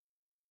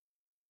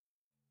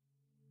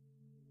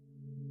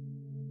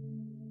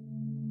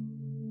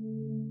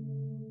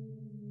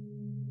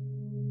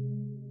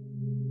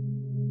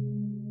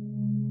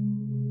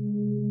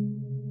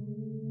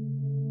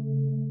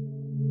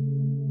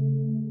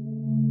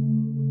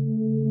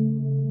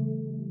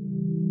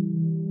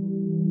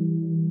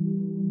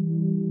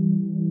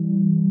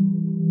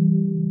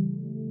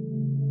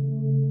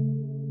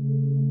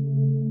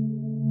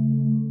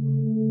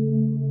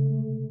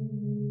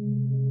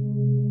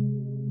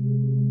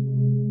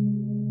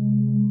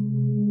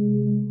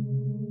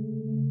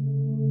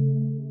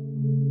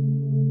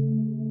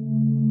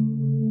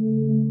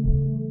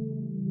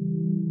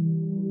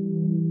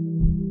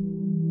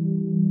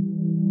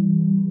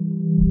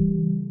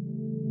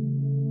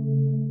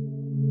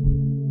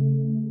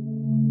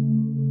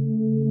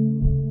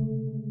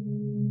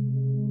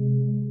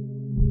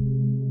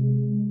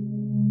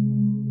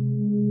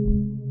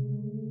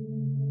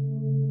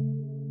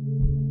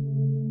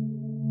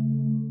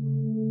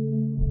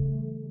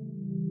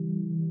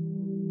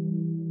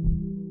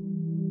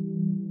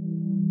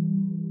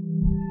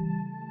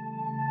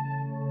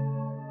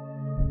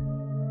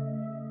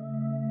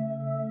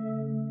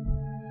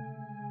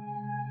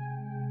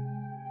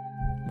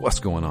What's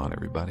going on,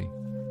 everybody?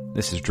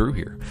 This is Drew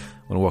here. I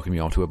want to welcome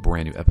you all to a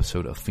brand new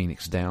episode of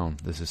Phoenix Down.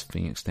 This is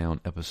Phoenix Down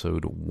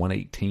episode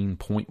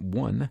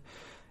 118.1,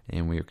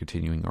 and we are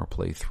continuing our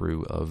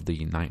playthrough of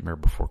the Nightmare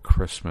Before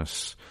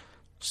Christmas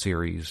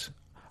series,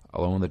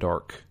 Alone in the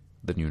Dark,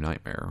 The New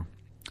Nightmare.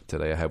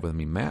 Today I have with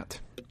me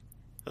Matt.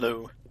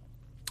 Hello.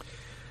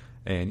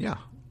 And yeah,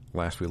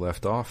 last we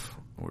left off,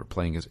 we were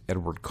playing as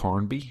Edward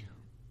Carnby,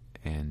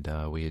 and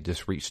we had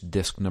just reached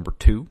disc number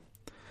 2.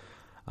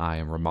 I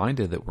am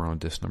reminded that we're on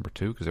disc number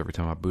 2 because every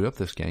time I boot up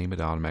this game, it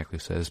automatically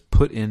says,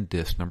 put in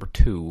disc number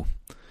 2.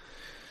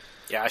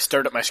 Yeah, I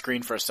stared at my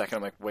screen for a second.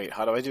 I'm like, wait,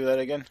 how do I do that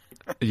again?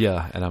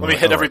 Yeah, and Let me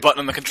hit every button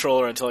on the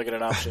controller until I get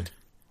an option.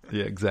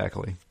 Yeah,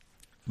 exactly.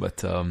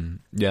 But,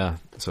 yeah,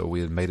 so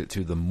we had made it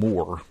to the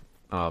moor.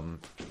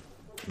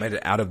 Made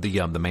it out of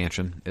the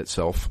mansion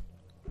itself.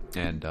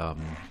 And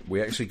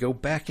we actually go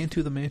back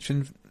into the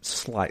mansion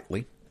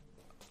slightly.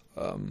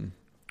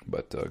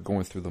 But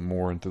going through the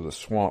moor and through the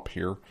swamp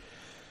here.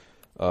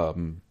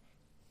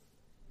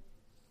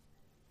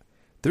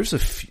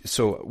 There's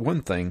so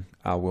one thing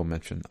I will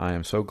mention. I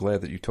am so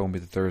glad that you told me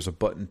that there is a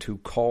button to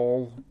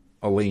call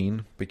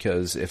Aline,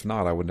 because if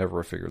not, I would never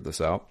have figured this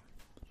out.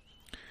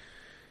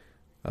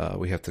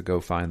 We have to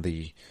go find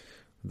the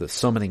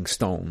summoning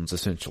stones,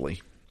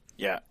 essentially.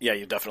 Yeah,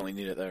 you definitely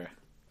need it there.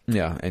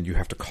 Yeah, and you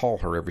have to call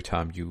her every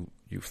time you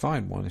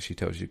find one, and she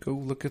tells you, go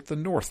look at the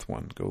north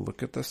one, go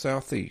look at the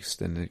southeast,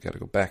 and then you got to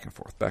go back and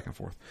forth, back and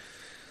forth.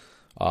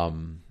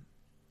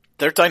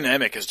 Their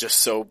dynamic is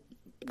just so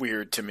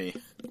weird to me.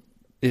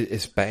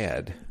 It's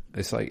bad.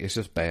 It's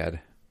just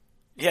bad.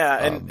 Yeah,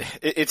 and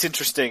it's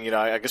interesting,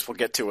 I guess we'll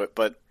get to it,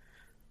 but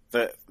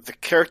the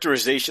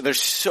characterization,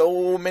 there's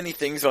so many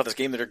things about this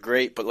game that are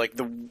great, but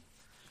the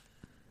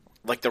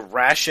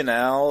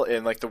rationale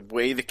and the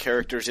way the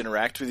characters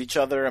interact with each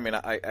other. I mean,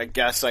 I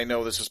guess I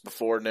know this was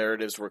before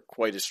narratives were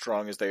quite as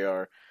strong as they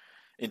are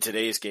in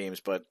today's games,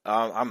 but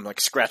I'm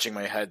scratching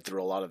my head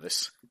through a lot of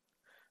this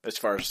as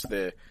far as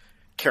the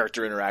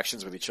character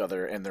interactions with each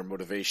other and their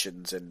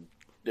motivations and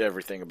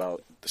everything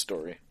about the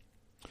story.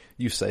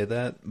 You say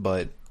that,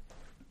 but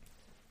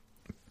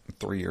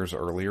 3 years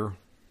earlier,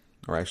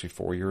 or actually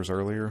 4 years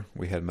earlier,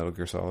 we had Metal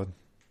Gear Solid.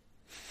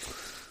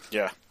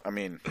 Yeah, I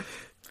mean,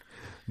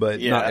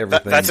 but yeah, not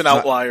everything. That's an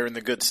outlier in the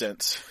good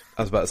sense.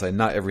 I was about to say,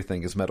 not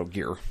everything is Metal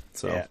Gear.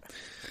 So, yeah.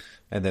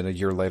 And then a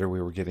year later,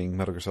 we were getting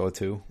Metal Gear Solid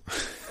 2.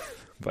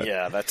 But,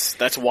 yeah,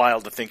 that's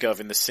wild to think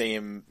of in the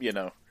same,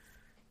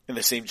 in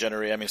the same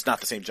generation. I mean, it's not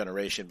the same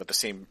generation, but the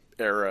same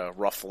era,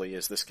 roughly,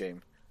 as this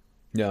game.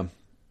 Yeah.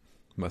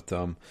 But,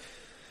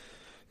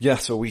 yeah,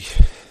 so we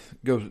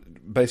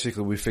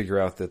figure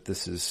out that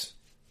this is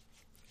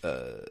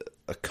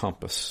a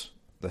compass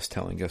that's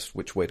telling us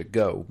which way to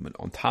go. But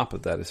on top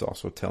of that, it's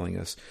also telling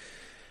us,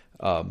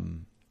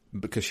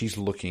 because she's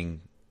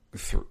looking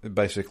through,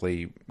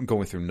 basically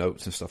going through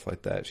notes and stuff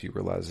like that, she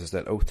realizes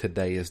that,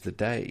 today is the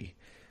day.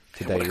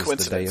 Today is the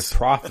day of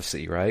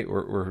prophecy, right?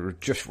 We're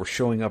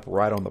showing up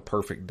right on the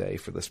perfect day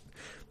for this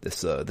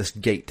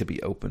gate to be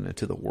open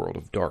into the world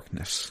of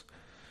darkness.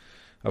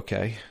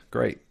 Okay,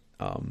 great.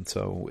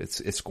 So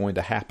it's going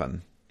to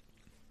happen.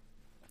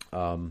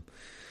 And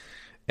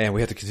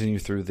we have to continue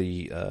through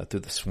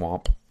the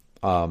swamp.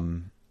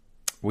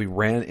 We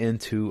ran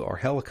into our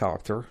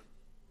helicopter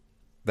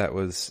that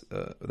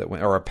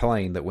went, or a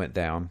plane that went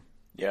down.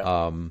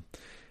 Yeah.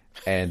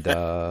 And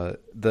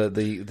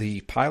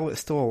the pilot's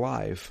still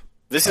alive.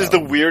 This is the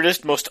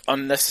weirdest, most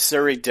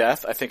unnecessary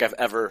death I think I've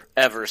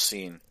ever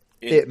seen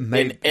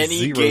in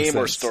any game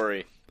or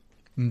story.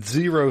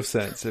 0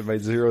 sense. It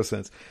made 0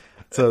 sense.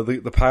 So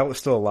the pilot's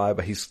still alive,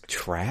 but he's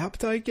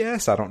trapped, I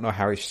guess. I don't know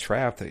how he's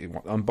trapped.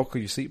 Unbuckle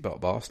your seatbelt,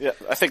 boss. Yeah,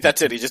 I think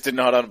that's it. He just didn't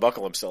know how to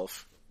unbuckle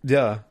himself.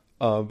 Yeah,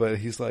 but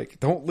he's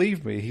like, don't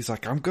leave me. He's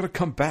like, I'm going to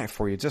come back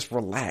for you. Just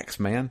relax,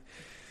 man.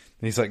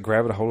 And he's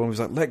grabbing a hold of him. He's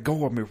like, let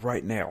go of me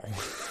right now.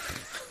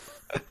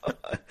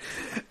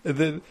 And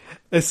then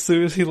as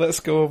soon as he lets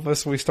go of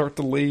us, we start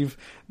to leave.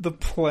 The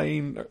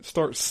plane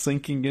starts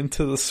sinking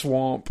into the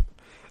swamp,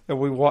 and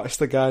we watch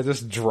the guy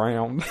just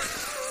drown.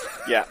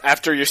 Yeah,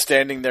 after you're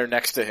standing there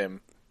next to him.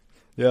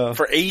 Yeah.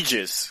 For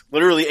ages.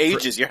 Literally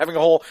ages. You're having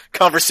a whole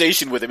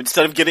conversation with him.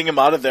 Instead of getting him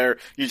out of there,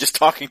 you're just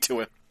talking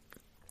to him.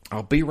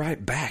 I'll be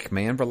right back,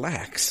 man.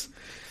 Relax.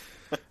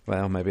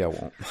 Well, maybe I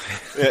won't.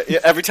 Yeah,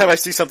 every time I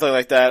see something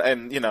like that,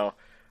 and,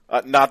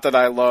 not that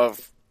I love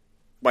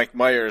Mike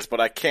Myers, but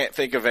I can't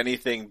think of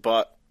anything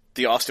but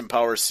the Austin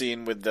Powers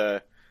scene with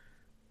not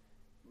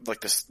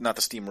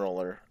the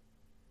steamroller.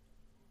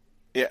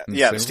 Yeah,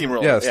 the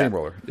steamroller. Yeah, the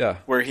steamroller. Yeah.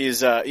 Where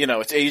he's,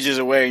 it's ages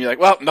away, and you're like,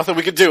 well, nothing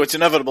we can do. It's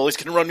inevitable. He's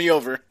going to run me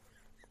over.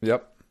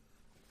 Yep.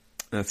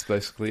 That's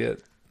basically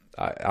it.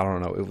 I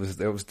don't know. It was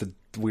the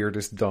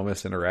weirdest,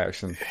 dumbest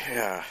interaction.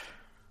 Yeah.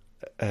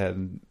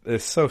 And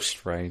it's so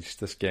strange,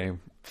 this game.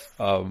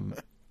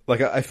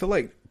 I feel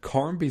like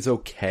Carnby's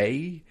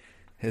okay.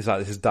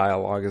 His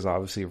dialogue is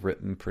obviously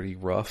written pretty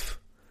rough.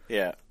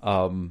 Yeah.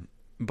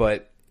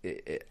 But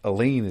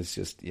Aline is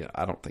just,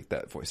 I don't think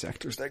that voice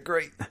actor is that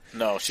great.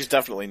 No, she's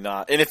definitely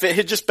not. And if it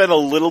had just been a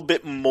little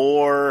bit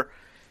more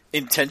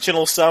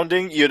intentional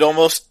sounding, you'd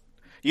almost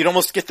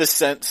get the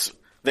sense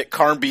that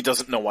Carnby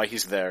doesn't know why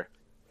he's there.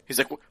 He's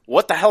like,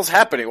 what the hell's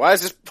happening? Why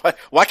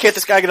can't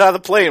this guy get out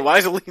of the plane? Why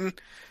is Aline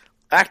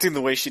acting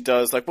the way she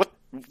does? Like,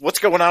 what's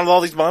going on with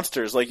all these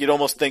monsters? Like, you'd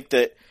almost think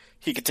that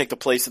he could take the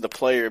place of the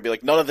player and be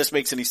like, none of this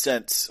makes any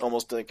sense.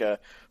 Almost like a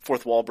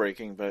fourth wall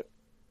breaking, but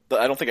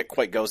I don't think it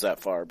quite goes that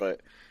far,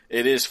 but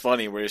it is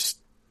funny where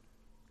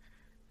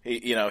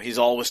he's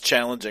always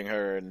challenging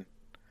her, and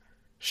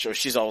so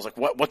she's always like,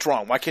 what's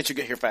wrong? Why can't you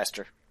get here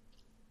faster?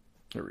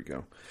 There we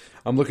go.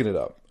 I'm looking it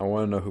up. I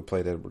want to know who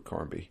played Edward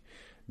Carnby.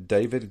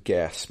 David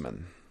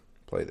Gassman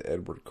played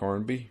Edward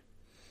Carnby.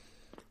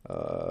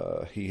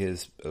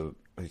 He's been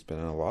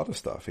in a lot of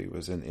stuff. He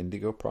was in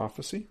Indigo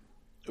Prophecy.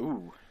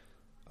 Ooh.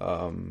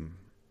 Oh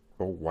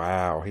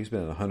wow, he's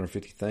been in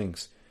 150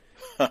 things.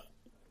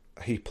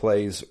 He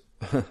plays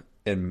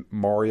in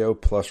Mario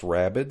plus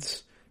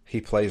Rabbids.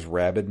 He plays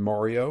Rabbid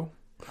Mario.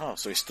 Oh,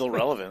 so he's still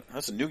relevant.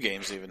 That's new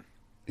games even.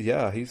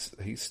 Yeah, he's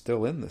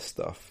still in this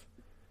stuff.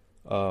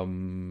 He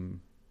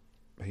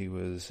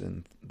was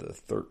in the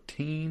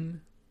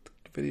 13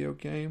 video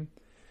game.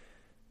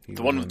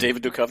 The one with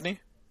David Duchovny?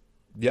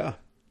 Yeah.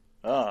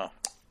 Ah.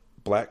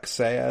 Black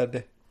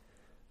Sad.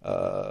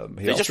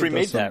 They just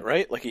remade that,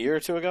 right? Like a year or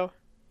two ago?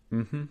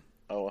 Mm-hmm.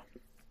 Oh.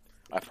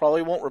 I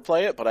probably won't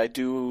replay it, but I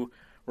do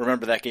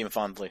remember that game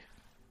fondly.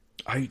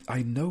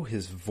 I know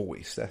his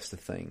voice. That's the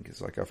thing.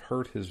 It's like I've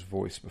heard his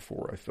voice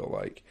before, I feel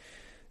like.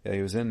 Yeah,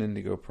 he was in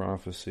Indigo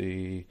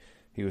Prophecy.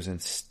 He was in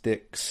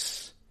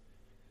Styx.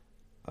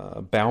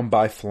 Bound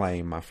by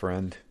Flame, my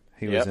friend.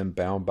 He was in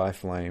Bound by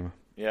Flame.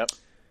 Yep.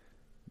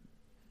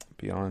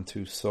 Beyond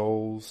Two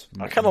Souls.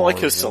 I kind of like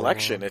his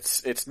selection.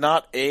 It's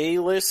not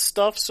A-list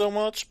stuff so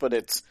much, but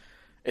it's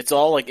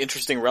all like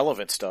interesting,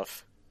 relevant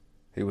stuff.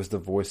 He was the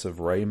voice of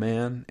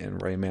Rayman in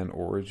Rayman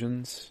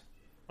Origins.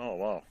 Oh,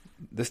 wow.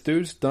 This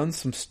dude's done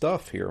some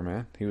stuff here,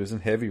 man. He was in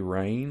Heavy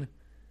Rain.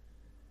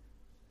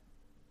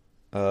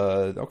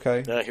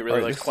 Okay. Yeah, he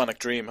really likes Quantic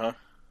Dream, huh?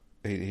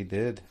 He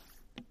did.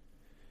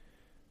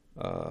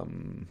 What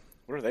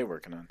are they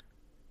working on?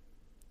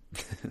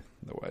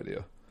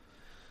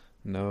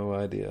 No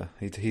idea.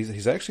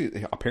 He's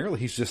actually, apparently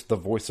he's just the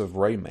voice of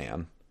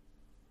Rayman.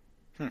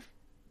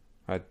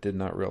 I did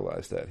not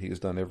realize that. He's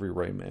done every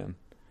Rayman.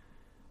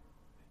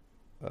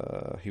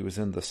 He was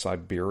in the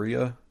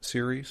Siberia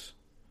series.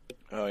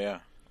 Oh yeah,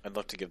 I'd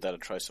love to give that a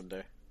try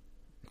someday.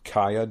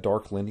 Kaya,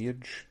 Dark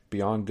Lineage,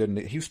 Beyond Good and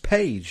Evil. He was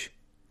Paige.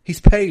 He's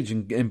Paige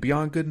in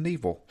Beyond Good and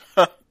Evil.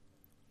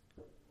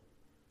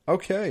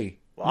 Okay.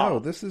 Wow. No,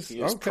 this is,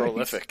 he is okay.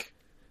 Prolific.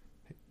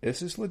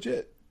 This is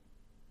legit.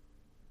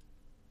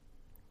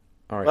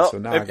 All right, well, so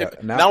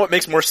now it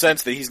makes more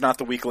sense that he's not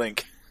the weak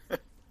link.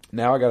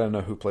 Now I got to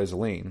know who plays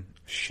Aline.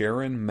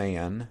 Sharon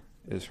Mann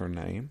is her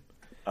name.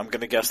 I'm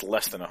going to guess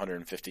less than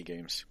 150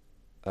 games.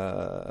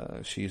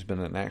 She's been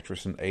an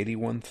actress in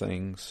 81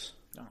 things.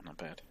 Oh, not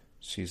bad.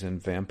 She's in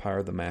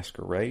Vampire the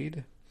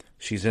Masquerade.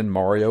 She's in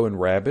Mario and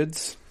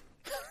Rabbids.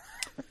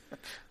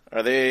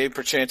 Are they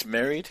perchance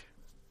married?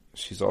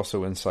 She's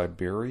also in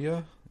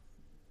Siberia.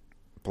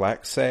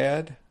 Black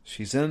Sad.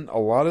 She's in a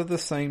lot of the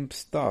same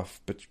stuff,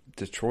 but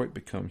Detroit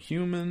Become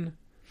Human.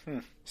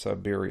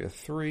 Siberia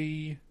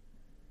 3.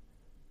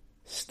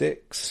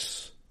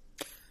 Styx.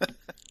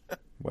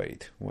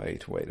 Wait a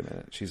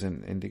minute. She's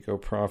in Indigo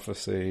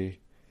Prophecy.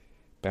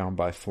 Bound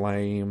by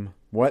Flame.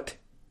 What?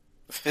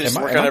 They just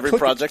work on every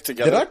project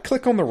together. Did I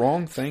click on the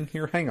wrong thing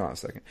here? Hang on a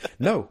second.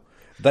 No.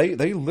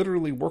 They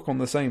literally work on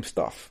the same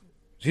stuff.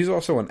 She's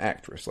also an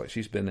actress. Like,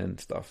 she's been in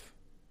stuff.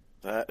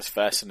 That is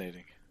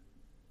fascinating.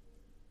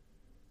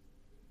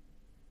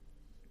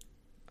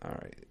 All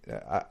right.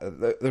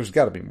 There's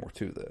got to be more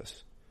to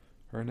this.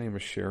 Her name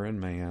is Sharon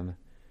Mann.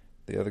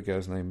 The other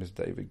guy's name is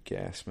David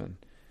Gassman.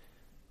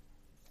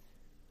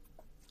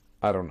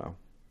 I don't know.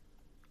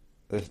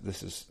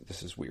 This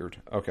is weird.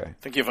 Okay. I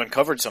think you've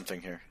uncovered something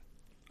here.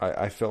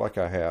 I feel like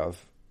I have.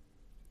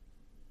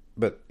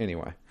 But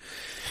anyway.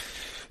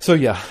 So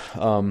yeah,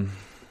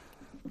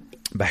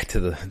 back to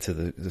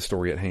the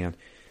story at hand.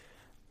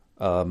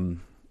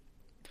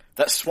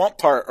 That swamp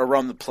part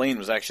around the plane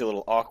was actually a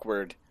little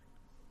awkward.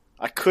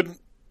 I couldn't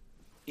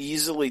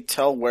easily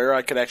tell where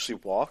I could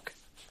actually walk.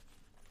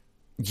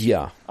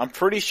 Yeah. I'm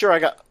pretty sure I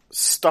got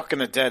stuck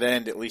in a dead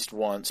end at least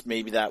once.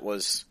 Maybe that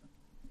was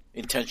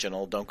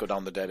intentional. Don't go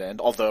down the dead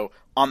end. Although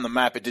on the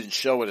map it didn't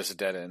show it as a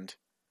dead end.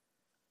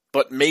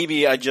 But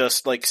maybe I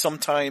just, like,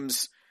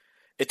 sometimes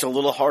it's a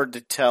little hard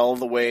to tell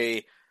the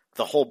way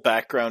the whole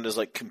background is,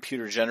 like,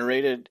 computer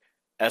generated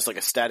as, like,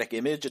 a static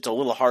image. It's a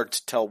little hard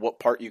to tell what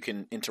part you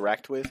can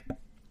interact with.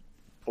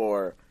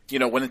 Or, you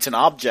know, when it's an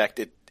object,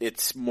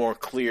 it's more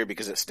clear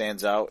because it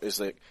stands out. It's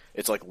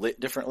like lit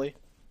differently.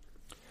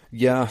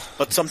 Yeah.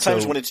 But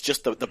sometimes when it's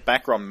just the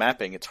background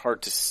mapping, it's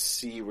hard to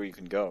see where you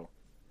can go.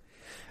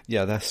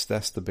 Yeah,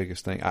 that's the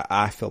biggest thing.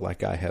 I feel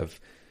like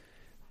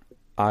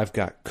I've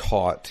got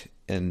caught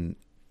in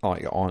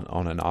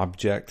on an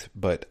object,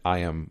 but I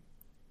am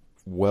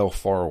well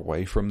far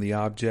away from the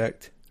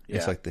object. Yeah.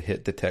 It's like the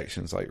hit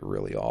detection's like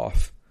really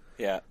off.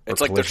 Yeah, it's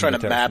like they're trying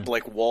to map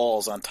like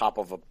walls on top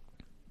of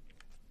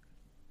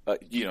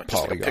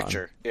just like a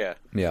picture. Yeah.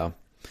 Yeah.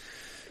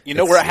 You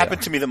know where it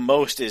happened to me the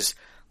most is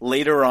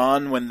later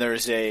on when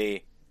there's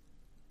a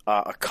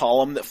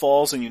column that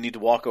falls and you need to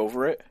walk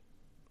over it.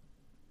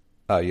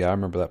 Yeah, I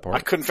remember that part. I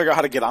couldn't figure out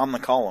how to get on the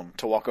column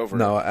to walk over it.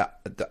 No,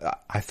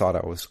 I thought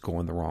I was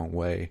going the wrong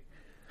way.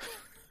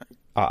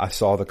 I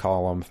saw the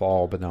column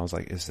fall, but I was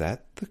like, is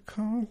that the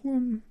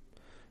column?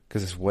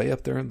 Because it's way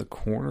up there in the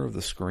corner of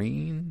the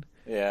screen.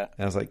 Yeah. And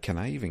I was like, can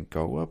I even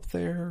go up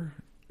there?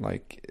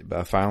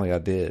 But finally I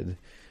did.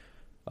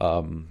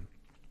 But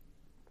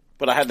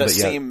I had that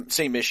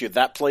same issue.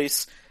 That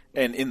place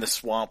and in the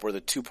swamp were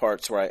the two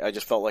parts where I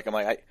just felt like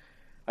I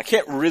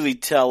can't really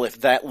tell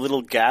if that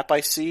little gap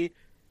I see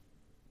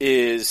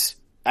is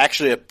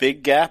actually a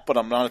big gap, but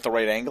I'm not at the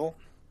right angle,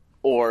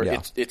 or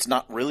it's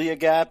not really a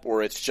gap,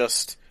 or it's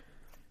just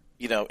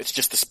it's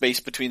just the space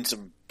between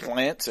some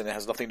plants and it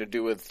has nothing to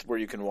do with where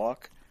you can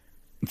walk.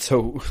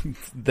 So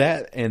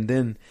that, and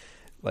then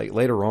like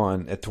later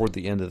on toward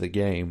the end of the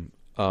game,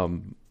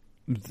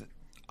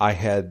 I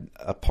had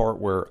a part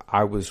where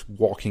I was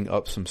walking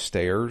up some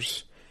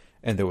stairs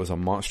and there was a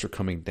monster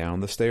coming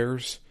down the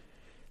stairs,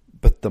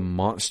 but the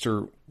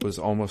monster was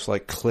almost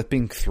like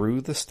clipping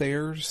through the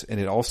stairs, and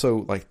it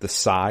also like the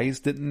size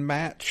didn't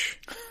match.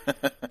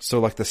 So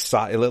like the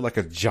size, it looked like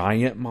a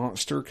giant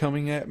monster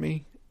coming at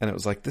me, and it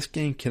was like, this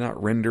game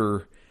cannot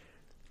render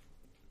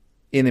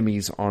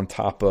enemies on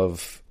top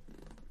of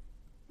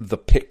the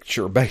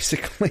picture,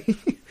 basically.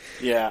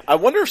 Yeah, I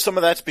wonder if some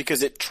of that's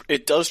because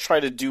it does try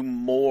to do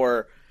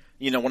more.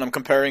 When I'm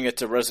comparing it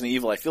to Resident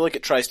Evil, I feel like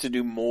it tries to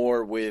do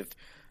more with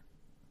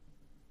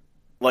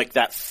like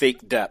that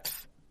fake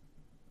depth,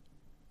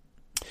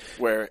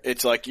 where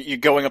it's like you're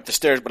going up the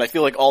stairs, but I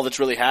feel like all that's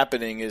really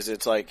happening is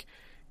it's like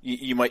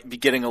you might be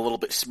getting a little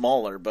bit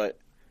smaller, but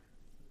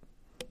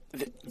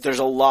there's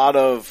a lot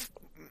of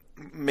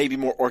maybe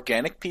more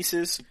organic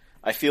pieces.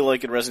 I feel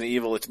like in Resident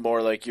Evil, it's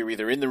more like you're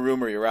either in the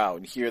room or you're out,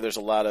 and here there's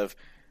a lot of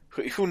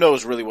who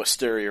knows really what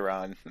stair you're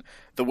on.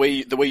 The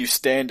way you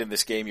stand in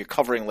this game, you're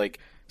covering like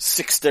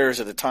 6 stairs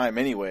at a time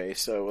anyway.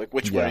 So like,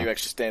 which one are you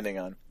actually standing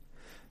on?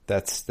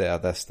 That's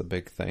the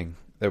big thing.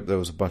 There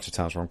was a bunch of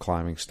times where I'm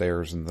climbing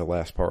stairs in the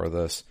last part of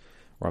this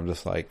where I'm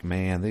just like,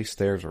 man, these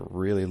stairs are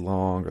really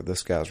long, or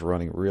this guy's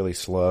running really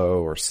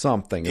slow, or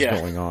something is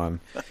going on.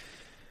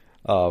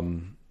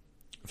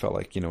 Felt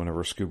like,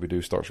 whenever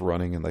Scooby-Doo starts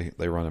running and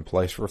they run in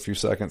place for a few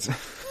seconds.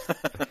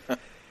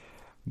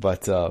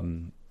 But, I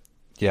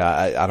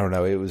don't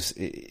know.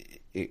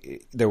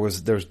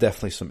 There's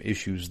definitely some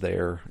issues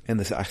there. And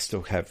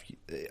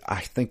I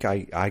think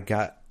I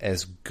got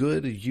as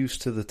good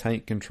used to the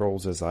tank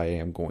controls as I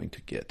am going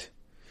to get.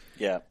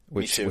 Yeah,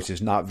 which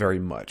is not very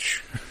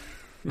much.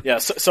 Yeah,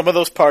 so some of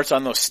those parts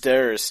on those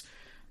stairs,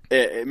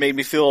 it made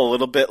me feel a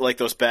little bit like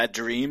those bad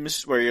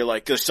dreams where you're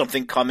like, there's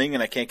something coming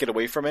and I can't get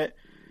away from it.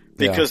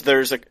 Because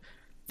there's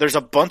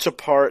a bunch of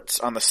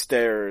parts on the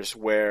stairs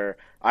where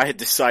I had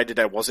decided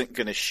I wasn't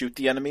going to shoot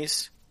the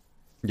enemies.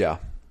 Yeah.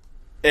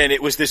 And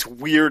it was this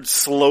weird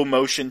slow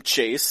motion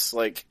chase,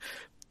 like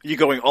you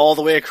going all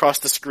the way across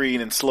the screen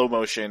in slow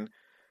motion.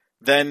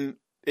 Then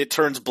it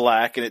turns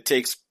black and it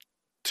takes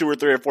 2 or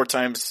 3 or 4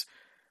 times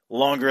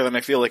longer than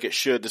I feel like it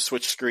should to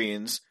switch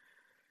screens.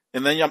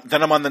 And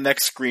then I'm on the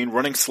next screen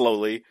running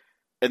slowly,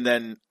 and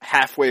then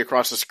halfway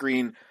across the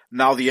screen,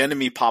 now the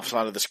enemy pops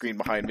onto the screen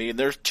behind me and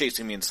they're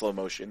chasing me in slow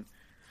motion.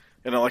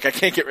 And I'm like, I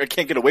can't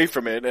get away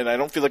from it, and I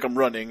don't feel like I'm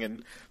running,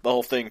 and the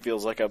whole thing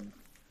feels like I'm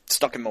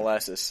stuck in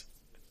molasses.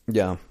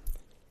 Yeah.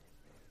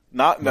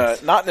 Not in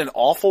an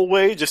awful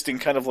way, just in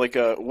kind of like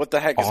a what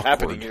the heck is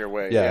happening here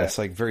way. Yeah, it's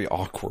like very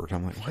awkward.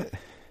 I'm like, what?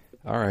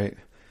 All right.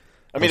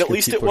 I mean, at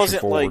least it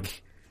wasn't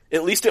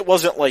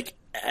like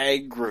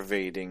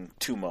aggravating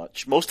too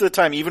much. Most of the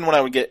time, even when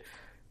I would get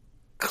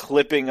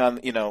clipping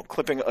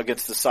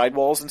against the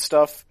sidewalls and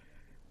stuff,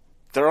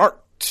 there aren't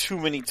too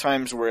many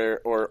times where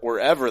or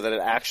ever that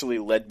it actually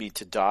led me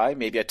to die.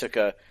 Maybe I took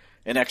an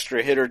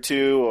extra hit or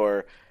two,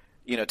 or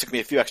it took me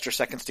a few extra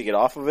seconds to get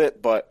off of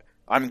it, but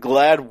I'm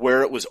glad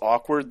where it was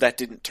awkward that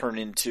didn't turn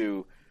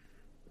into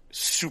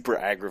super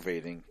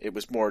aggravating. It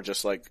was more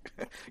just like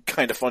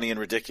kind of funny and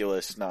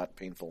ridiculous, not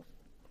painful.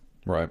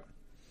 Right.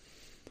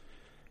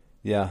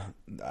 Yeah,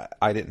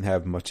 I didn't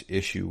have much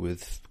issue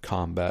with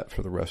combat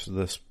for the rest of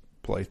this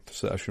play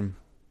session.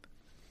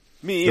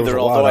 Me either,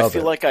 although I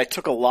feel like I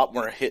took a lot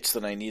more hits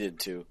than I needed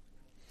to.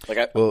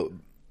 Well,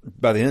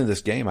 by the end of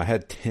this game, I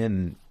had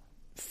 10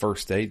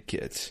 first aid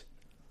kits.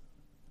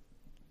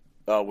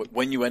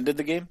 When you ended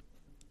the game?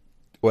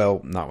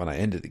 Well, not when I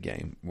ended the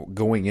game.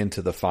 Going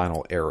into the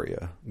final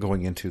area,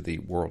 going into the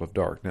World of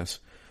Darkness,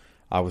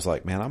 I was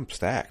like, man, I'm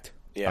stacked.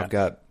 Yeah.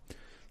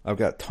 I've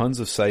got tons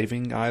of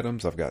saving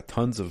items. I've got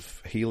tons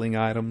of healing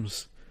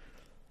items.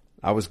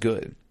 I was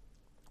good.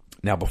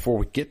 Now, before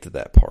we get to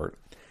that part,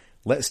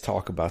 let's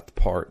talk about the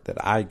part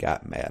that I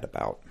got mad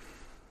about.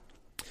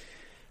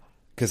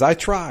 Because I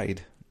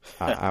tried.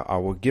 I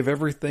will give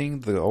everything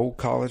the old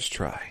college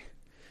try.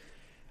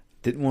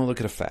 Didn't want to look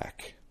at a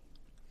fact.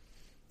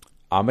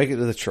 I'll make it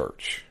to the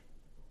church.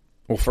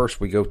 Well, first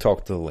we go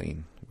talk to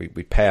Lean.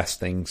 We pass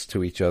things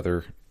to each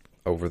other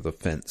over the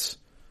fence.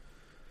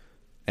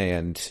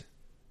 And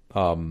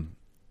they're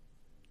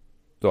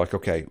like,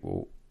 okay,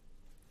 well,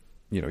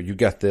 you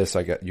got this,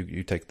 I got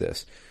you take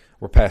this.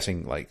 We're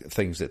passing like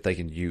things that they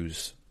can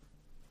use,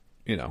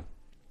 and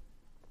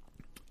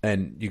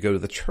you go to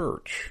the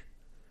church.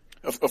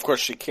 Of course,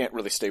 she can't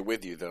really stay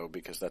with you, though,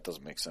 because that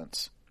doesn't make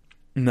sense.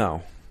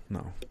 No.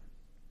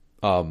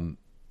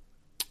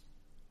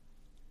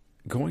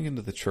 Going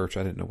into the church,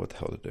 I didn't know what the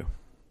hell to do.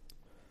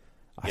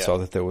 I saw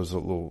that there was a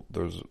little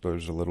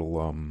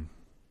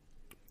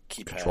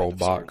keypad control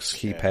box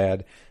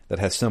keypad that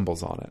has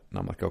symbols on it, and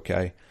I'm like,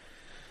 okay,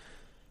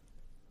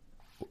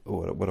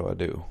 what do I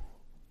do?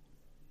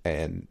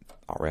 And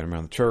I ran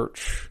around the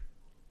church.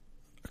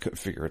 I couldn't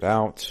figure it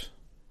out.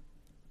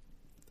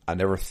 I've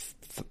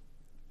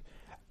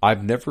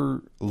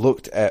never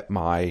looked at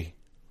my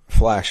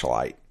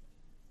flashlight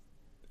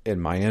in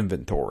my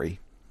inventory.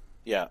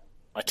 Yeah.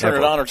 I turn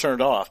it on or turn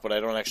it off, but I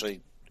don't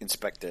actually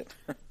inspect it.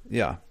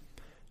 Yeah.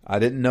 I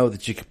didn't know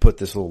that you could put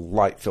this little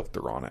light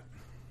filter on it.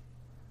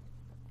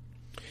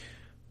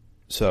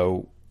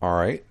 So, all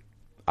right.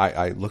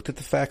 I looked at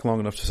the fact long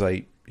enough to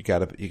say, you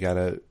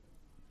gotta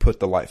put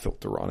the light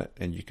filter on it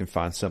and you can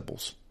find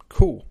symbols.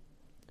 Cool.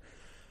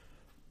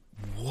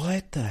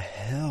 What the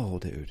hell,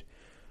 dude?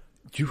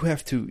 You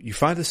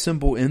find a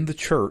symbol in the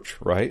church,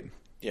 right?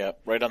 Yeah,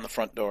 right on the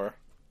front door.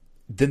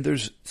 Then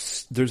there's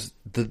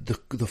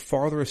the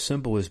farthest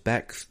symbol is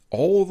back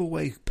all the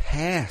way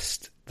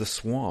past the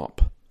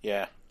swamp.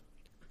 Yeah.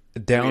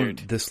 Down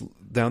this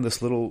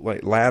little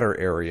like ladder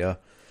area,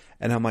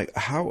 and I'm like,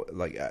 how?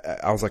 Like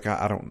I was like,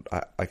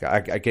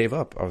 I gave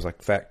up. I was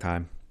like, fact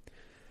time,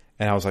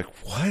 and I was like,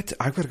 what?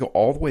 I've got to go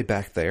all the way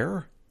back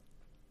there.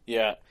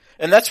 Yeah,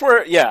 and that's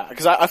where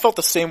because I felt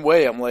the same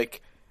way. I'm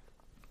like,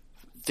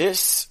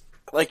 this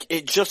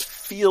it just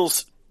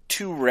feels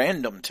too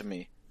random to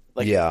me.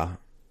 Like, yeah.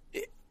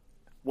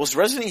 Was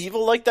Resident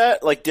Evil like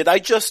that? Like, did I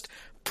just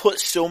put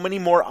so many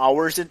more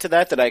hours into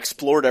that I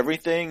explored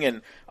everything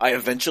and I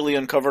eventually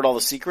uncovered all the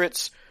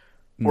secrets?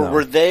 Or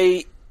were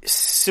they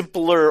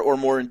simpler or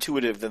more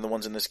intuitive than the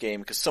ones in this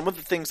game? Because some of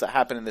the things that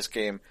happen in this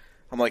game,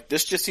 I'm like,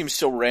 this just seems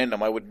so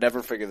random. I would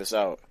never figure this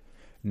out.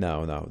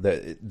 No.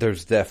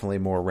 There's definitely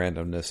more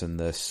randomness in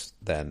this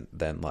than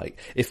like...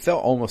 It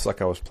felt almost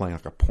like I was playing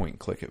like a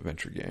point-and-click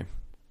adventure game.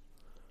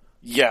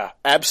 Yeah,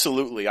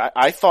 absolutely.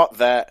 I thought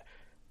that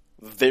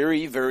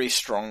very, very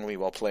strongly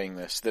while playing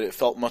this, that it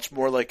felt much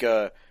more like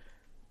a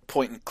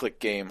point-and-click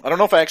game. I don't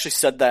know if I actually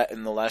said that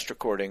in the last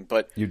recording,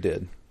 but... You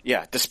did.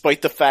 Yeah,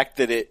 despite the fact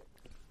that it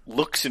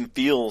looks and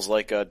feels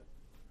like a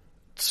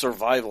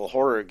survival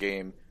horror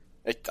game,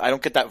 I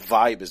don't get that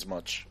vibe as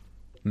much.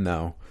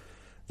 No.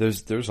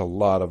 There's a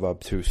lot of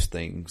obtuse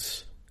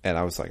things, and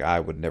I was like, I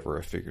would never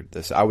have figured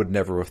this. I would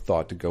never have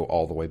thought to go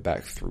all the way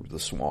back through the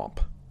swamp.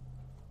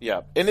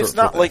 Yeah, and it's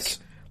not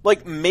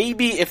like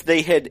maybe if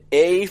they had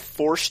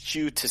forced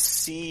you to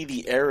see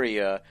the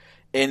area,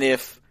 and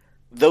if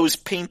those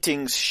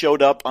paintings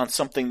showed up on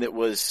something that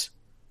was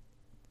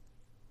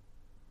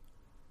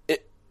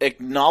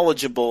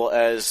acknowledgeable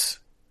as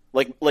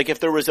like if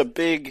there was a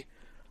big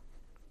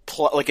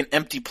like an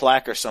empty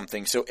plaque or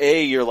something. So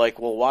you're like,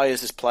 well, why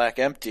is this plaque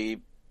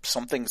empty?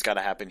 Something's got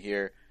to happen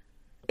here.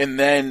 And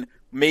then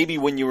maybe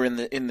when you were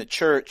in the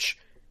church,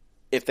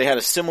 if they had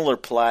a similar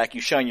plaque,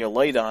 you shine your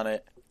light on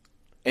it,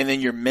 and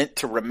then you're meant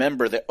to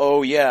remember that,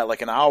 oh yeah,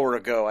 like an hour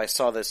ago I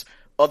saw this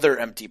other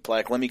empty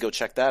plaque. Let me go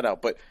check that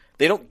out. But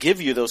they don't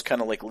give you those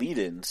kind of like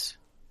lead-ins.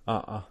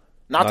 Not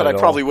that I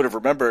probably would have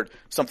remembered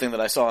something that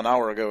I saw an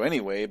hour ago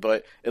anyway,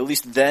 but at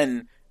least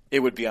then it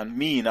would be on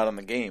me, not on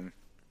the game.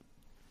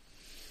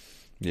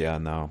 Yeah,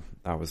 no.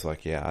 I was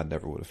like, I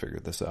never would have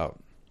figured this out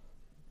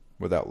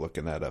without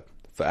looking at a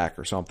FAQ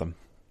or something.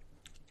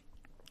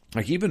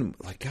 Even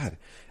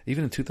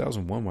in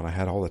 2001 when I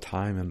had all the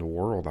time in the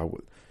world,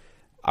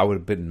 I would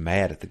have been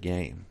mad at the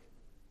game.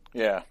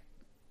 Yeah.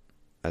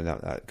 And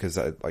because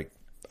I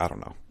don't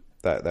know.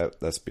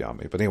 That's beyond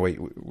me. But anyway,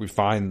 we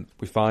find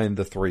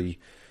the three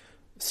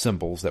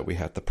symbols that we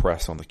have to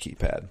press on the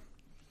keypad,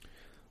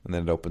 and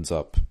then it opens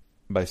up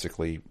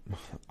basically,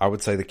 I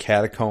would say the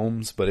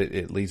catacombs, but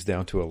it leads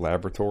down to a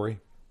laboratory.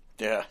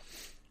 Yeah,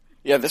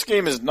 this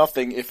game is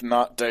nothing if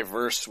not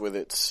diverse with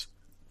its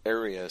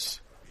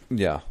areas.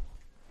 Yeah.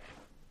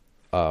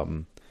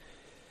 And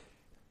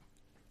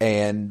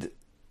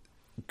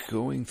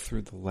going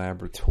through the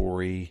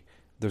laboratory,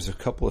 there's a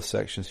couple of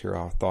sections here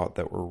I thought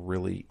that were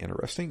really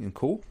interesting and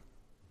cool.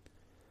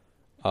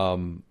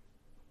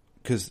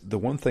 Because the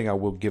one thing I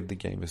will give the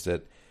game is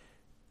that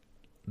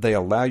they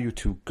allow you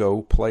to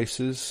go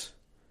places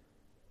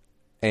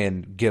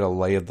and get a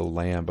lay of the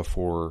land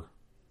before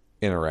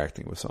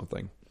interacting with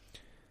something.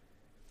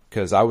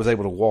 Because I was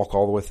able to walk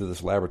all the way through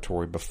this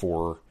laboratory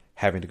before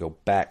having to go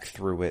back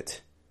through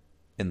it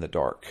in the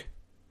dark.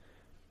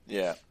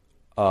 Yeah.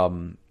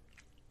 But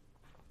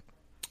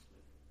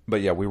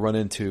yeah, we run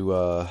into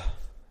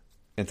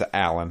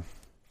Alan.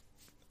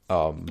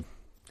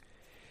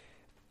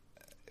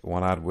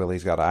 One-Eyed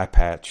Willie's got an eye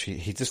patch.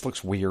 He just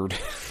looks weird.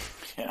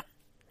 Yeah.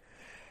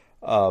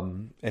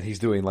 And he's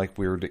doing like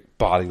weird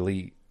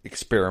bodily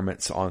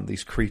experiments on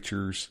these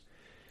creatures.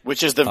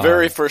 Which is the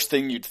very first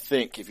thing you'd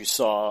think if you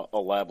saw a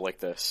lab like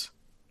this.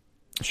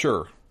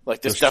 Sure.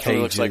 Like this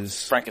definitely looks like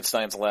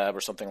Frankenstein's lab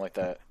or something like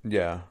that.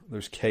 Yeah,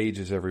 there's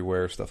cages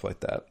everywhere, stuff like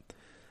that.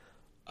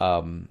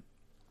 And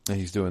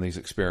he's doing these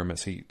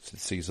experiments. He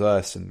sees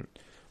us, and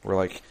we're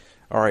like,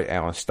 "All right,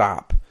 Alan,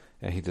 stop!"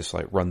 And he just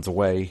like runs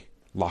away,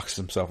 locks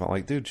himself. I'm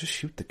like, "Dude, just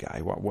shoot the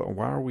guy.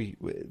 Why are we?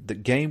 The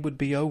game would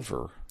be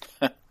over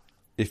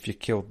if you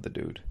killed the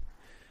dude."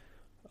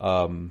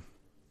 But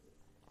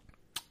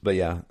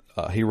yeah,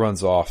 he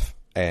runs off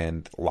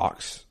and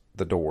locks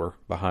the door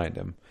behind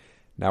him.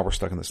 Now we're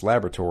stuck in this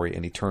laboratory,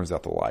 and he turns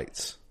out the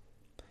lights.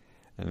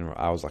 And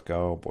I was like,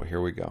 "Oh boy,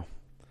 here we go."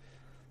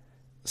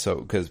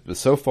 Because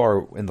so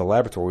far in the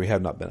laboratory, we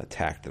have not been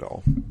attacked at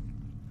all.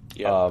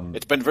 Yeah,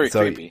 it's been very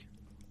creepy.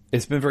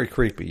 It's been very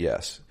creepy,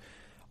 yes.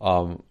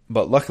 But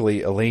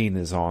luckily, Aline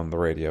is on the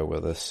radio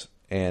with us.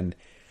 And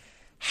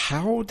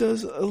how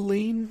does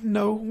Aline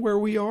know where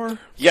we are?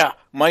 Yeah,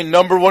 my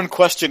number one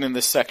question in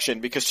this section,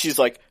 because she's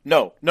like,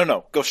 no,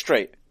 go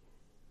straight.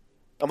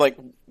 I'm like,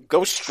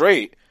 go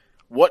straight?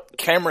 What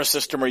camera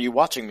system are you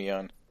watching me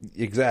on?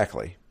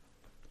 Exactly.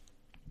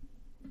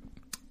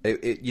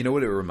 You know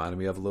what it reminded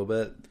me of a little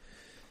bit?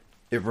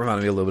 It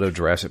reminded me a little bit of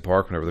Jurassic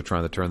Park whenever they're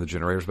trying to turn the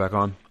generators back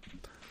on.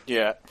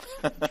 Yeah.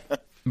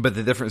 But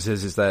the difference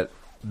is that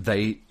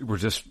they were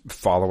just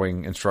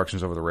following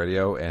instructions over the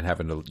radio and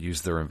having to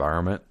use their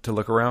environment to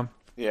look around.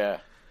 Yeah.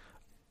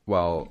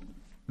 Well,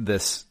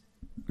 this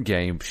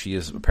game, she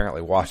is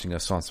apparently watching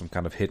us on some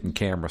kind of hidden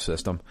camera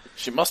system.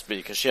 She must be,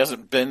 because she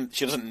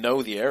doesn't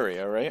know the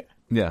area, right?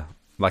 Yeah.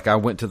 Like, I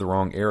went to the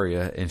wrong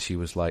area, and she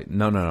was like,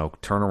 no,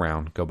 turn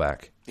around, go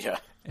back. Yeah.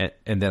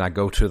 And then I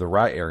go to the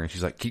right area, and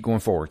she's like, keep going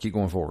forward.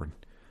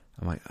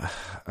 I'm like,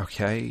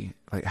 okay.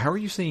 Like, how are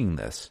you seeing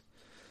this?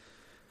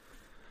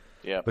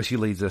 Yeah. But she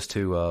leads us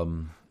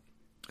to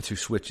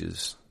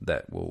switches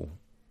that will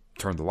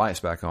turn the lights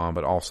back on,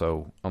 but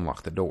also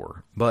unlock the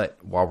door. But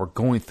while we're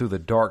going through the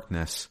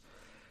darkness,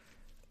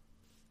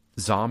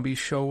 zombies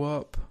show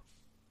up,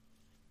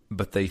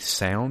 but they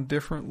sound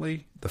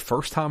differently. The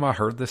first time I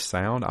heard this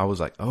sound, I was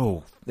like,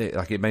 oh,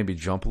 it made me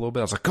jump a little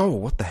bit. I was like, oh,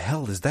 what the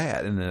hell is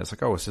that? And then it's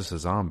like, oh, it's just a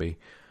zombie.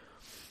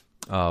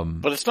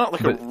 But it's not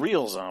like a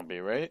real zombie,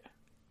 right?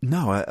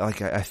 No,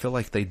 I feel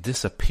like they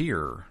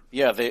disappear.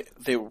 Yeah,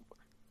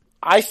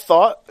 I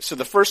thought, so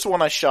the first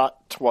one I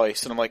shot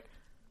twice, and I'm like,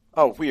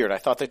 oh, weird, I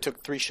thought they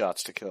took 3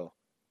 shots to kill.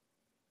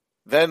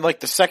 Then,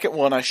 like, the second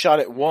one, I shot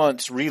it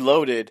once,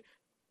 reloaded,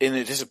 and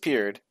it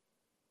disappeared.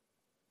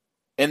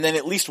 And then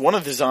at least one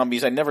of the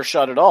zombies I never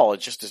shot at all, it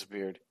just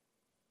disappeared.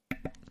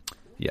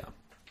 Yeah.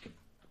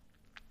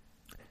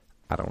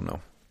 I don't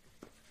know.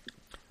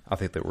 I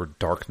think they were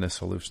darkness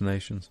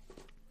hallucinations.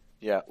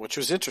 Yeah, which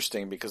was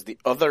interesting, because the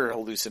other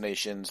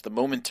hallucinations, the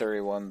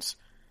momentary ones,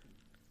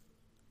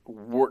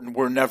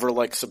 were never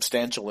like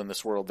substantial in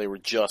this world. They were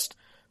just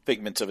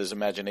figments of his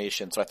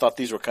imagination. So I thought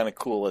these were kind of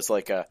cool as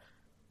like a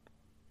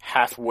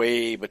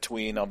halfway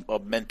between a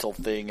mental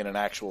thing and an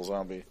actual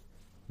zombie.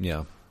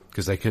 Yeah,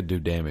 because they could do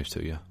damage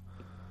to you.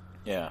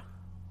 Yeah.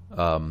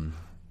 But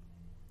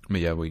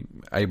yeah, we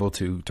able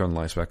to turn the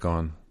lights back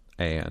on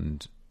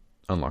and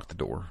unlock the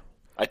door.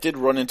 I did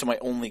run into my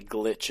only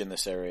glitch in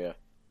this area.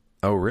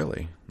 Oh,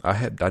 really?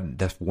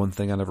 That's one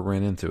thing I never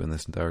ran into in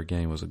this entire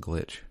game was a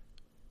glitch.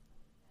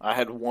 I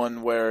had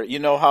one where, you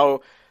know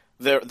how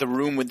the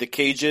room with the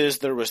cages,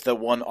 there was the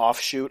one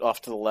offshoot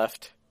off to the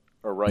left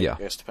or right, yeah. I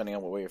guess, depending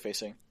on what way you're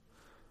facing.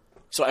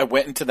 So I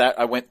went into that,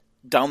 I went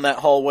down that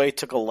hallway,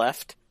 took a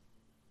left,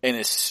 and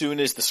as soon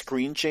as the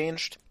screen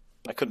changed,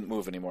 I couldn't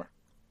move anymore.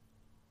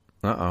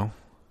 Uh-oh.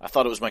 I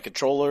thought it was my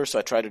controller, so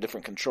I tried a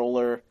different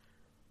controller.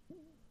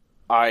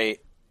 I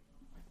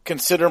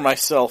consider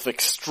myself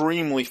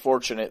extremely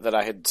fortunate that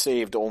I had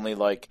saved only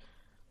like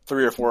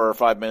 3 or 4 or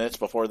 5 minutes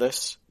before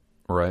this.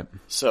 Right.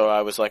 So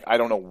I was like, I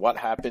don't know what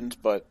happened,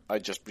 but I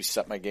just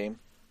reset my game.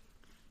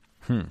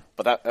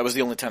 But that was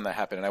the only time that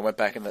happened, and I went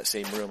back in that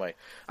same room.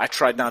 I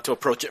tried not to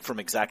approach it from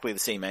exactly the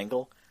same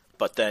angle,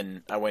 but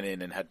then I went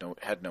in and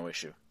had no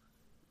issue.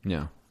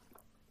 Yeah.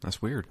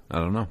 That's weird. I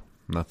don't know.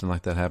 Nothing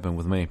like that happened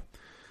with me.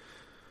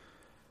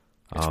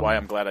 That's why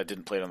I'm glad I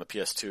didn't play it on the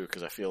PS2,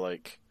 because I feel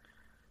like,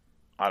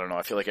 I don't know,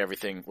 I feel like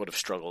everything would have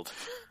struggled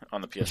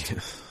on the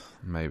PS2.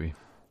 Maybe.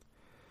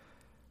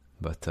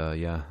 But,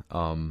 yeah.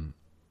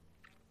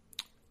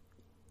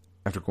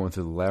 After going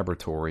through the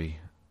laboratory,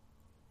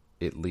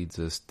 it leads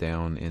us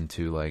down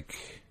into,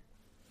 like...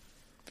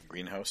 The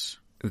greenhouse?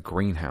 The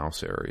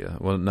greenhouse area.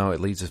 Well, no, it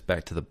leads us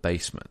back to the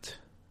basement.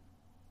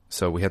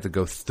 So we have to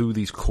go through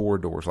these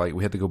corridors. Like,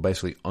 we have to go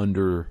basically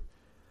under,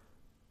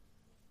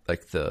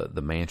 like,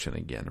 the mansion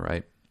again,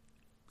 right?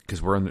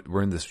 Because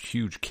we're in this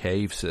huge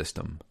cave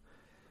system.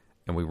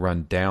 And we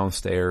run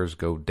downstairs,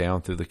 go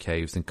down through the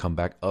caves, and come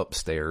back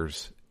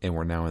upstairs, and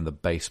we're now in the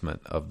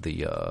basement of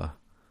the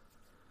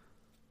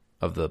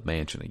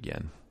mansion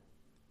again.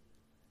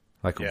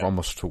 like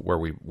almost to where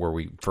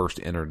we first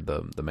entered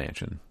the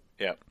mansion.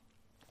 Yeah.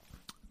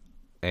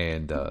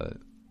 And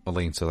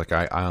Aline says, like,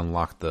 I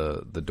unlocked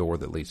the door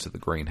that leads to the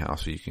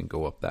greenhouse, so you can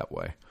go up that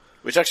way.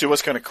 Which actually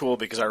was kind of cool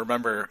because I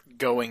remember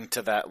going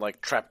to that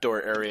like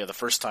trapdoor area the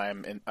first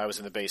time, and I was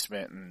in the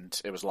basement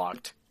and it was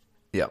locked.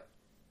 Yep,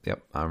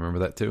 I remember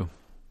that too.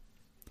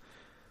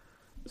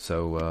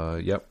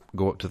 So,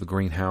 go up to the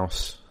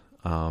greenhouse,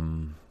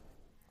 and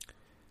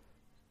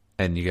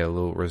you get a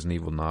little Resident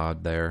Evil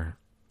nod there.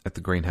 At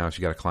the greenhouse,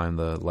 you got to climb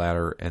the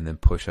ladder and then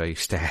push a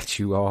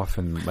statue off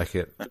and make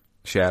it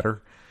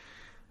shatter.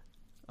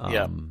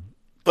 Yeah,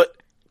 but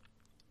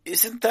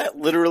isn't that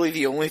literally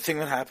the only thing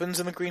that happens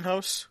in the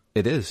greenhouse?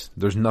 It is.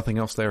 There's nothing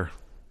else there.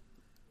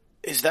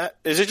 Is it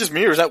just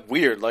me, or is that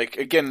weird? Like,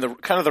 again, the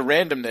kind of the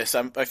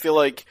randomness. I feel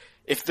like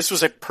if this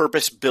was a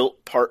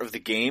purpose-built part of the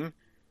game,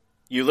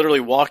 you literally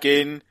walk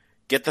in,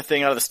 get the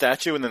thing out of the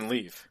statue, and then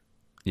leave.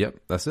 Yep,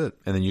 that's it.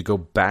 And then you go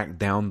back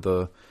down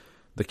the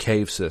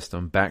cave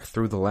system, back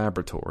through the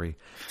laboratory,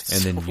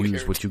 and then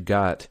use what you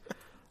got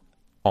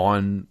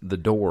on the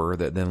door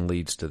that then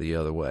leads to the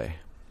other way.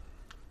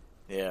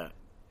 Yeah.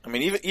 I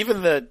mean,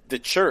 even the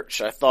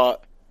church, I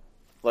thought,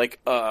 like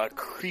a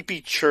creepy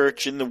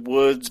church in the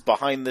woods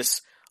behind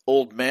this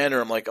old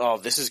manor. I'm like, oh,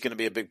 this is going to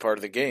be a big part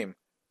of the game.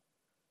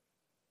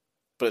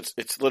 But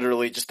it's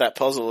literally just that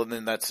puzzle, and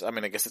then I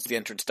guess it's the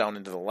entrance down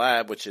into the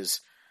lab, which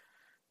is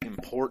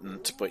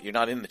important, but you're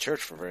not in the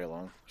church for very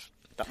long.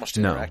 Not much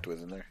to interact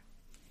with in there.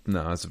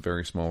 No, it's a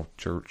very small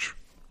church.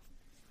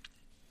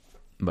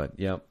 But,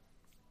 do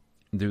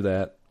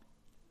that.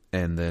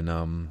 And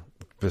then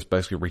just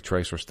basically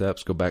retrace our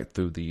steps, go back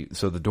through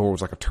so the door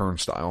was like a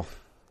turnstile.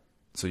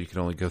 So you can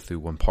only go through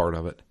one part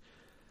of it.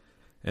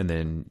 And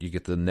then you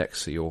get the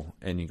next seal,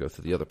 and you go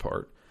through the other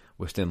part,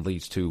 which then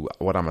leads to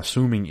what I'm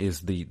assuming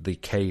is the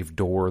cave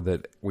door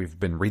that we've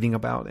been reading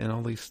about in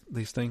all these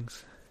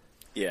things.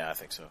 Yeah, I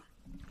think so.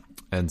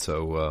 And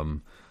so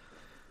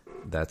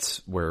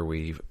that's where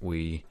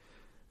we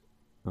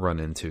run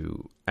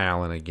into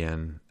Alan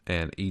again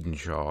and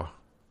Edenshaw.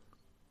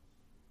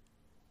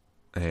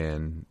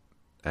 And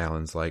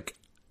Alan's like,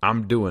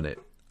 I'm doing it.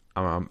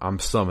 I'm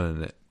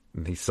summoning it.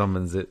 And he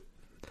summons it.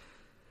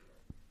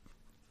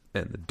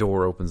 And the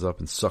door opens up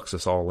and sucks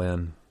us all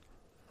in.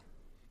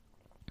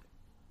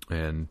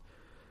 And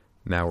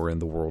now we're in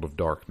the world of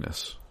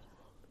darkness.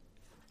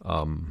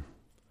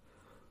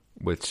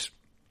 Which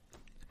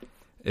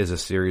is a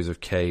series of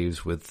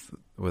caves with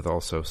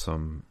also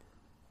some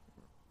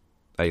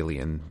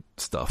alien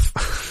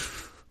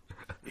stuff.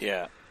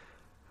 Yeah.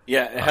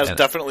 Yeah, it has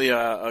definitely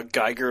a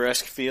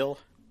Geiger-esque feel.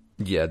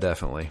 Yeah,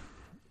 definitely.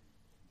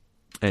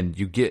 And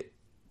you get,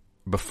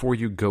 before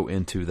you go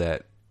into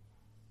that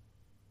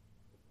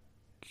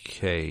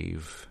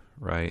cave,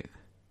 right,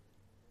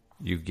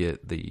 you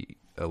get the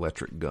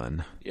electric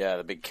gun. Yeah,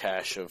 the big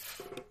cache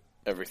of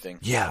everything.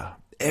 Yeah,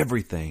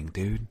 everything,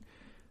 dude.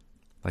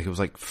 Like, it was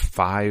like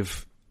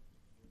 5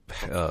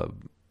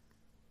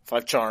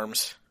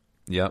 charms.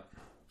 Yep.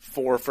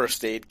 4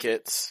 first aid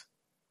kits.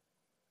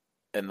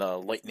 And the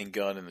lightning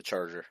gun and the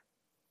charger.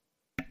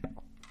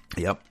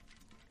 Yep.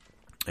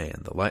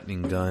 And the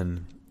lightning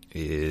gun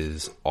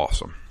is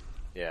awesome.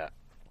 Yeah.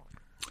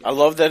 I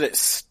love that it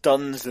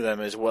stuns them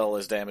as well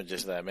as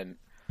damages them. And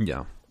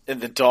yeah. And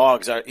the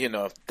dogs are,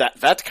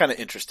 that's kind of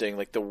interesting.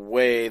 Like the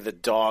way the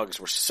dogs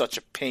were such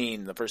a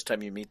pain the first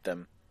time you meet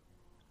them.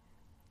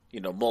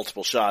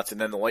 Multiple shots,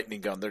 and then the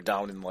lightning gun, they're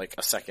down in like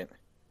a second.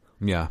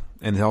 Yeah.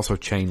 And they also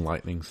chain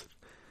lightnings.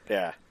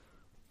 Yeah.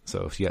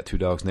 So if you got 2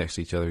 dogs next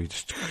to each other, you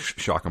just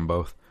shock them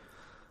both.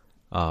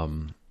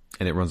 And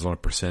it runs on a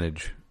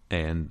percentage.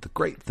 And the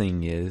great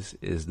thing is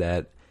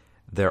that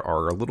there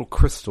are little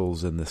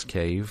crystals in this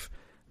cave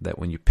that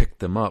when you pick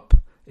them up,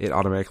 it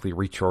automatically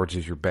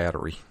recharges your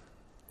battery.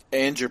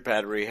 And your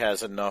battery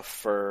has enough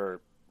for,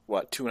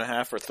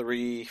 2.5 or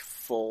 3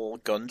 full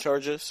gun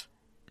charges?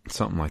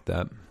 Something like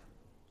that.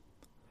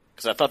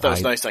 Because I thought that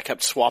was nice. I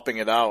kept swapping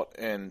it out,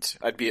 and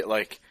I'd be at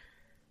like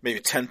maybe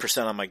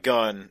 10% on my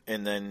gun,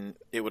 and then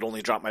it would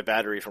only drop my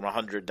battery from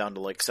 100 down to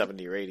like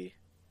 70 or 80.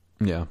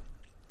 Yeah.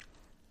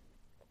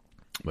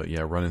 But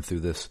yeah, running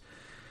through this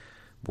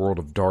world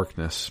of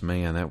darkness,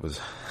 man, that was...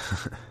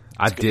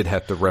 I did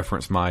have to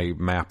reference my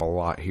map a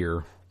lot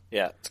here.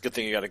 Yeah, it's a good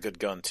thing you got a good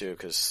gun, too,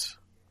 because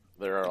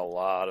there are a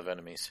lot of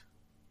enemies.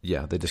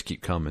 Yeah, they just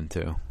keep coming,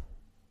 too.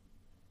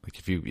 Like,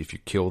 if you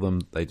kill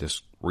them, they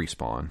just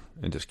respawn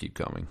and just keep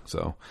coming.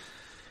 So,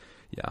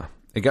 yeah.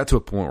 It got to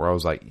a point where I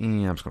was like,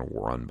 I'm just going to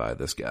run by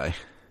this guy.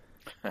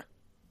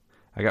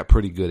 I got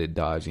pretty good at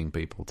dodging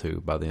people,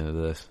 too, by the end of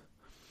this.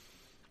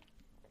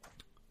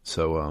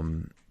 So,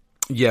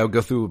 I'll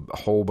go through a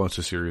whole bunch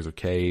of series of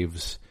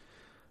caves.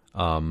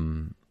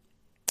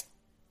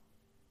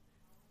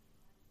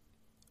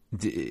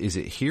 Is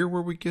it here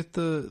where we get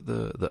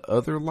the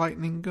other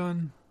lightning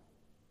gun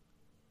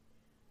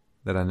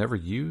that I never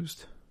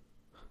used?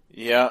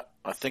 Yeah,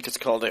 I think it's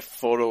called a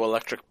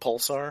photoelectric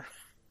pulsar.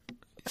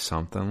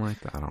 Something like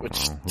that. I don't know.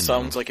 Which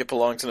sounds like it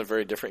belongs in a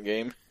very different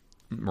game.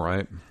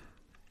 Right.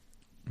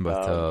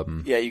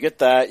 But yeah, you get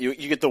that. You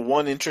get the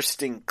one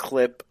interesting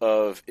clip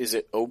of, is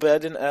it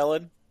Obed and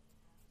Alan?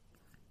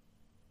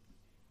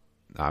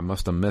 I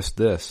must have missed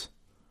this.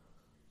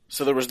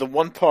 So there was the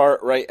one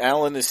part, right?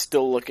 Alan is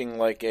still looking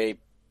like a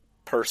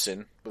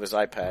person with his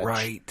eye patch.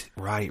 Right.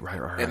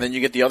 And then you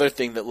get the other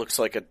thing that looks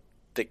like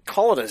they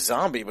call it a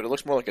zombie, but it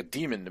looks more like a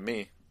demon to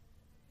me.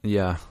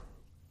 Yeah.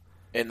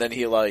 And then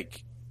he,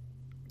 like,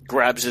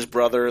 grabs his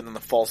brother and then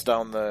falls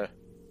down the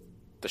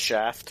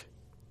shaft.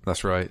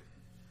 That's right.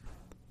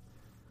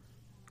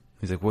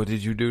 He's like, "What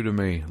did you do to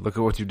me? Look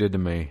at what you did to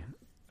me."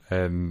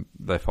 And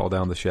they fall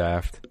down the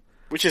shaft.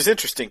 Which is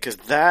interesting, because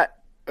that,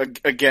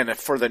 again,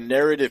 for the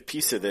narrative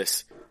piece of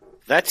this,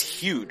 that's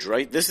huge,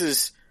 right? This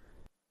is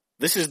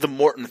the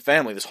Morton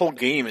family. This whole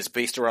game is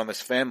based around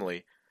this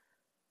family.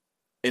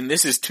 And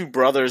this is two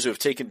brothers who have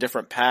taken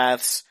different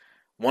paths.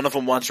 One of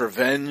them wants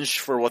revenge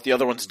for what the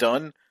other one's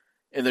done.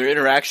 And their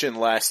interaction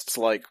lasts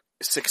like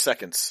 6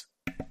 seconds.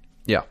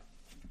 Yeah.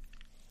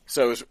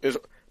 So it was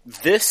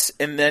this,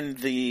 and then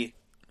the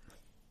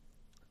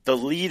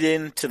lead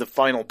in to the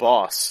final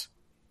boss.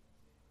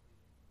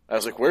 I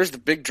was like, where's the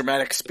big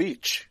dramatic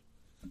speech?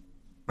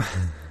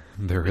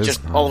 There is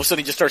just, all of a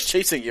sudden he just starts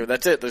chasing you, and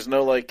that's it. There's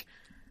no, like,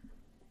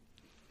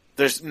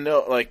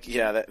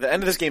 yeah, the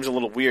end of this game's a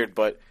little weird,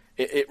 but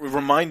it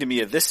reminded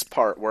me of this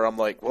part where I'm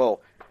like,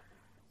 well,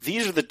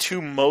 these are the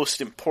two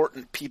most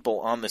important people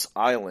on this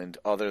island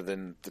other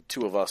than the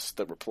two of us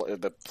that were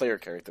the player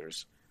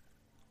characters.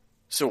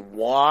 So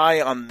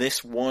why on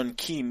this one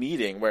key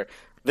meeting where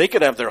they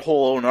could have their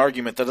whole own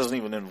argument that doesn't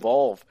even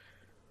involve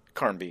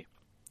Carnby,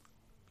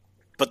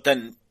 but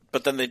then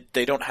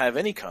they don't have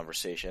any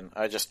conversation.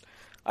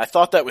 I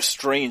thought that was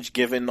strange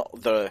given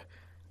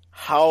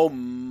how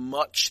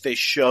much they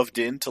shoved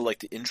into, like,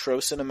 the intro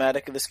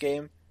cinematic of this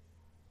game,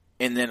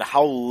 and then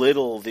how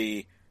little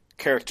the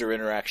character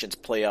interactions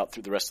play out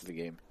through the rest of the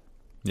game.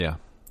 Yeah.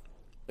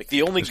 Like,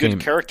 the only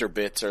good character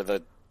bits are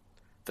the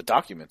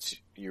documents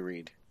you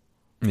read.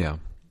 Yeah.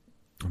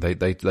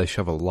 They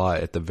shove a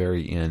lot at the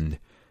very end,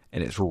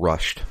 and it's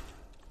rushed.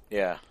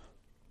 Yeah.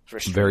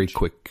 It's very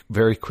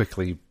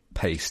quickly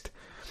paced.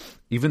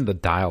 Even the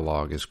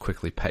dialogue is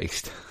quickly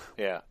paced.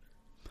 Yeah.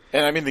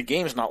 And, I mean, the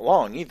game's not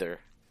long, either.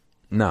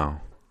 No.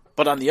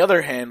 But on the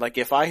other hand, like,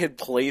 if I had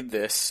played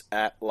this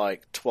at,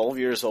 like, 12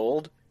 years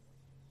old,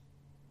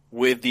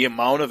 with the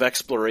amount of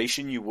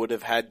exploration you would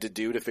have had to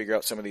do to figure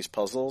out some of these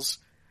puzzles,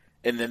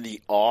 and then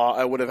the awe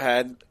I would have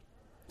had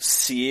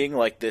seeing,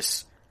 like,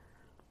 this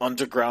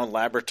underground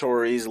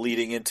laboratories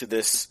leading into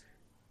this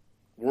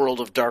World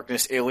of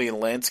Darkness alien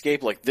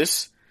landscape, like,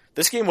 this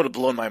game would have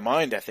blown my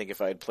mind, I think,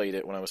 if I had played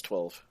it when I was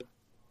 12.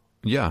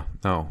 Yeah.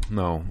 No.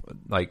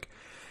 Like,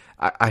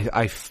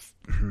 I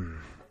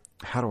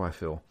how do I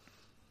feel?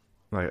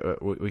 Like,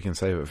 we can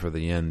save it for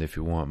the end if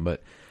you want,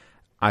 but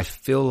I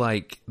feel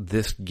like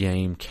this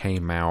game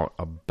came out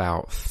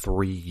about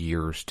 3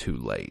 years too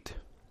late.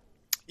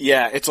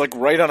 Yeah, it's like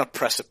right on a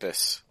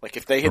precipice. Like,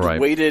 if they had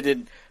waited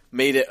and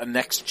made it a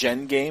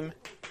next-gen game,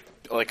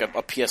 like a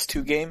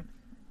PS2 game,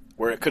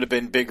 where it could have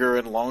been bigger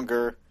and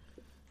longer.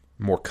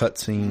 More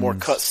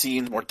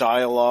cutscenes. More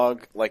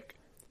dialogue. Like,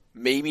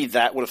 maybe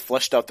that would have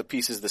fleshed out the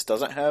pieces this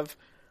doesn't have.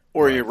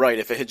 Or You're right,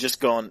 if it had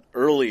just gone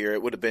earlier,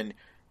 it would have been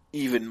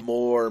even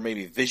more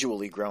maybe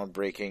visually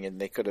groundbreaking,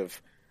 and they could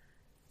have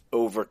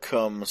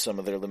overcome some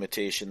of their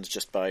limitations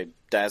just by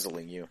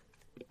dazzling you.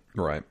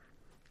 Right.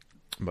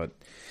 But,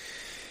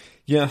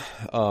 yeah,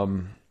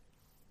 World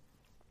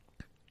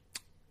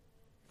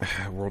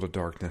of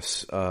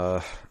Darkness.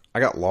 I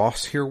got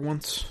lost here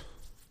once.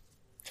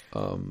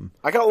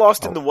 I got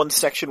lost in the one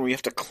section where you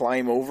have to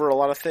climb over a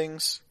lot of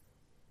things.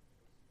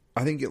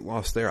 I didn't get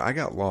lost there. I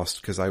got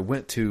lost because I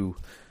went to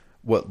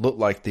what looked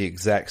like the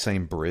exact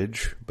same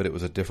bridge, but it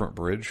was a different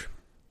bridge.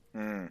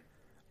 Mm.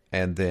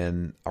 And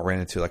then I ran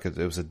into it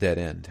was a dead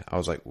end. I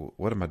was like,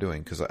 what am I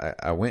doing? Because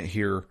I went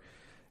here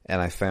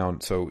and I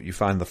found, so you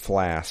find the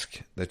flask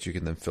that you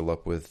can then fill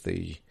up with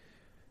the,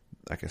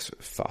 I guess,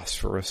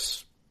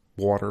 phosphorus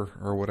water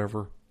or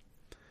whatever.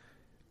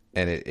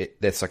 And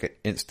that's like an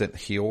instant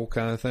heal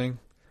kind of thing.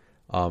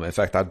 In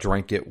fact, I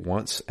drank it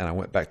once and I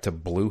went back to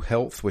blue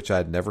health, which I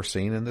had never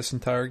seen in this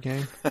entire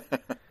game.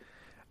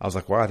 I was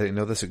like, wow, I didn't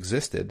know this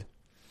existed.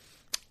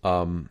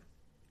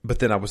 But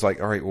then I was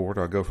like, all right, well, where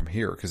do I go from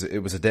here? Because it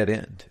was a dead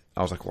end.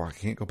 I was like, well, I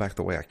can't go back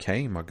the way I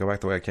came. I'll go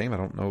back the way I came. I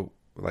don't know,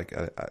 like,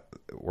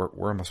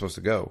 where am I supposed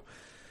to go?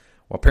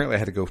 Well, apparently I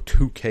had to go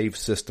 2 cave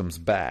systems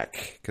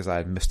back because I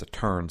had missed a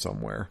turn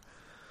somewhere.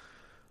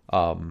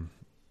 But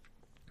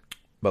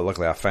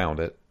luckily I found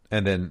it.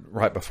 And then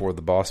right before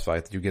the boss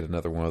fight, you get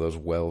another one of those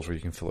wells where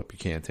you can fill up your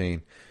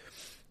canteen.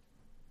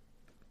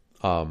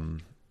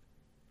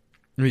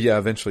 Yeah,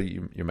 eventually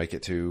you make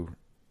it to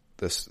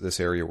this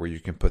area where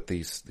you can put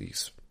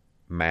these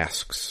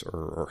masks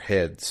or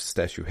heads,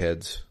 statue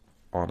heads,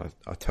 on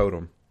a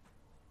totem.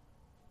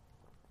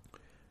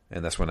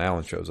 And that's when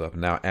Alan shows up.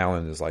 And now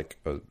Alan is like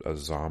a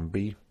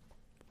zombie.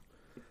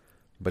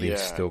 But he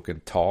still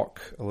can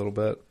talk a little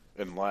bit.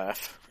 And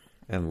laugh.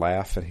 and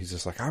laugh, and he's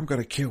just like, "I'm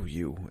gonna kill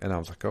you," and I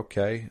was like,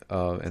 "Okay,"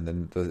 and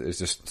then it's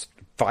just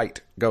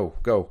fight, go,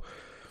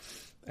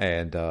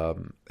 and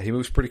he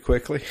moves pretty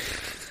quickly.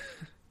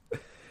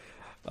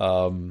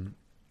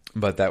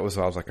 But that was,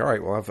 I was like, all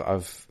right, well,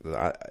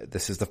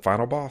 this is the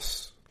final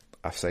boss.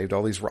 I've saved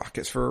all these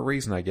rockets for a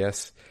reason, I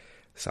guess.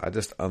 So I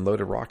just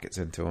unloaded rockets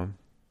into him.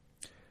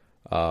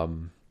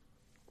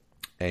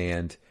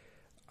 And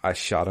I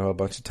shot him a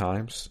bunch of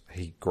times.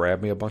 He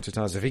grabbed me a bunch of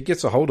times. If he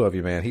gets a hold of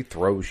you, man, he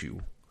throws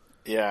you.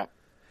 Yeah.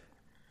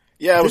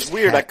 Yeah, it was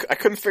weird. I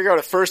couldn't figure out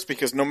at first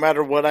because no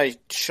matter what I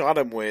shot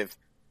him with,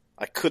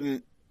 I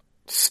couldn't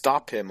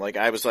stop him. Like,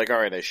 I was like, all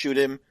right, I shoot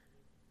him,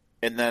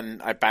 and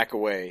then I back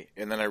away,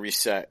 and then I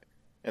reset,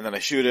 and then I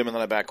shoot him, and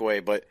then I back away.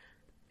 But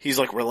he's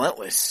like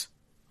relentless.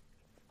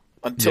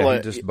 Until he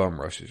just bum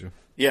rushes you.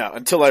 Yeah,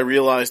 until I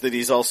realized that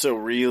he's also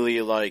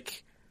really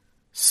like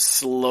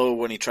slow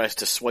when he tries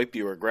to swipe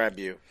you or grab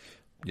you.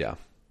 Yeah.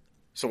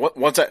 So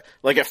once at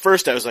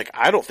first I was like,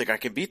 I don't think I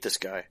can beat this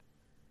guy.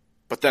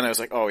 But then I was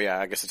like, oh yeah,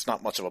 I guess it's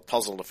not much of a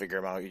puzzle to figure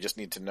him out. You just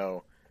need to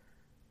know.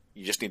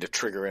 You just need to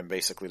trigger him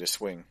basically to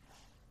swing.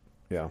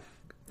 Yeah.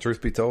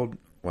 Truth be told,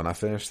 when I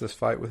finished this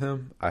fight with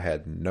him, I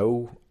had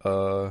no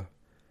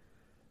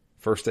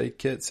first aid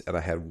kits, and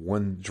I had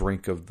one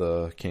drink of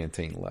the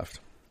canteen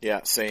left.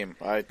 Yeah, same.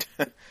 I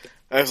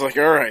was like,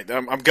 all right,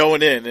 I'm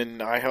going in,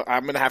 and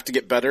I'm going to have to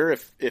get better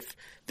if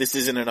this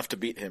isn't enough to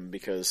beat him,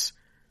 because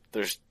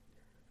there's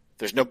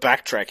no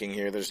backtracking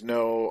here. There's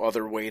no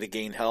other way to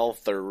gain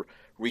health or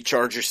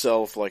recharge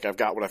yourself. Like, I've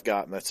got what I've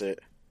got, and that's it.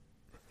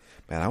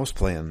 Man, I was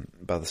playing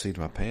by the seat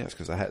of my pants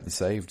because I hadn't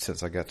saved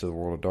since I got to the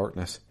World of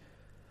Darkness.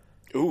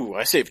 Ooh,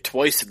 I saved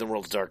twice in the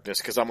World of Darkness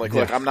because I'm like,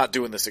 look, I'm not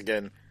doing this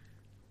again.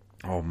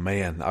 Oh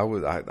man,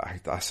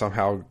 I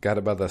somehow got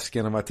it by the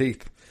skin of my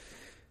teeth.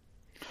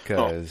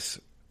 Because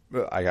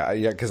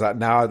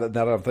now that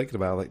I'm thinking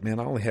about it, like, man,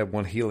 I only had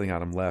one healing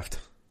item left.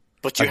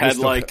 But you had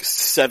like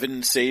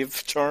 7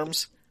 save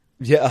charms?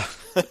 Yeah.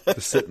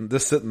 just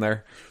sitting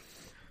there.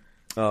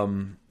 I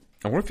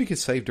wonder if you could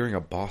save during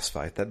a boss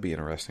fight. That'd be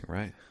interesting,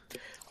 right?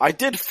 I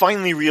did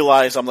finally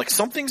realize, I'm like,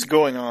 something's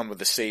going on with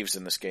the saves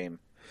in this game.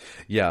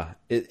 Yeah,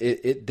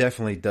 it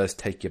definitely does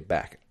take you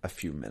back a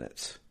few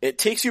minutes. It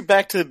takes you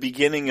back to the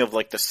beginning of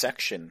like the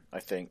section,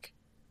 I think.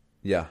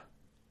 Yeah.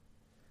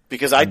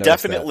 Because I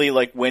definitely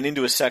like went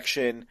into a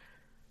section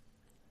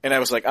and I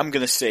was like, I'm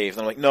going to save.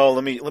 And I'm like, no,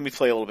 let me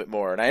play a little bit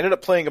more. And I ended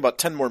up playing about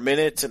 10 more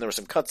minutes, and there were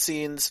some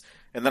cutscenes,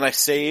 and then I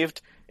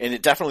saved, and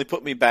it definitely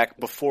put me back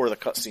before the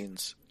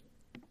cutscenes.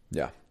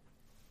 Yeah.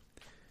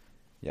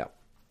 Yeah.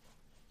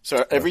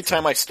 So every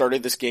time I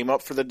started this game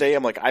up for the day,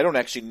 I'm like, I don't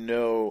actually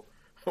know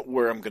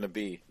where I'm going to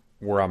be.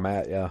 Where I'm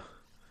at, yeah.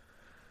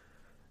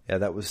 Yeah,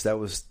 that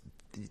was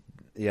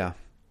yeah.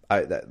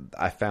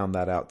 I found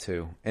that out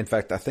too. In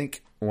fact, I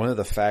think one of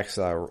the facts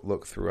that I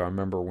looked through, I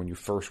remember when you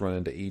first run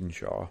into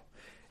Edenshaw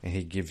and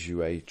he gives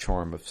you a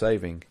charm of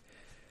saving,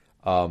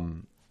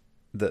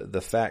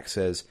 the fact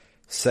says,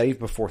 save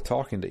before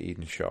talking to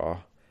Edenshaw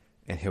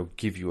and he'll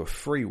give you a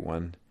free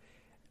one,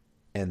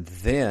 and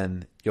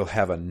then you'll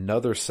have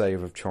another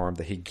save of charm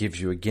that he gives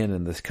you again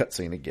in this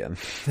cutscene again.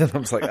 And I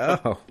was like,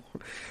 oh,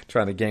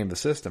 trying to game the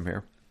system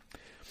here.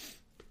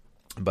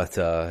 But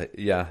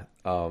yeah,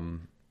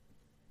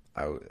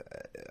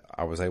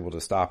 I was able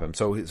to stop him.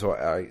 So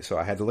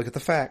I had to look at the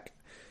fact.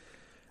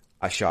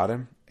 I shot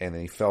him, and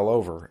then he fell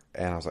over,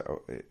 and I was like,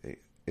 "Oh,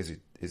 is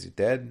he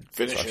dead?"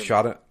 Finish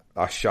so him.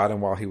 I shot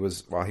him while he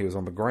was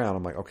on the ground.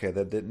 I'm like, okay,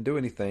 that didn't do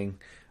anything.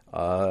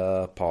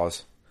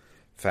 Pause.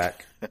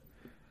 Fact.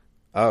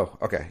 Oh,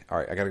 okay. All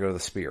right. I got to go to the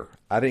spear.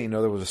 I didn't even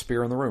know there was a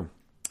spear in the room.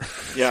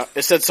 Yeah,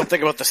 it said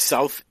something about the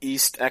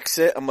southeast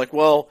exit. I'm like,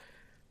 well,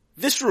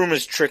 this room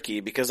is tricky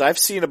because I've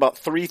seen about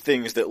 3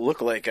 things that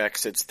look like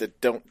exits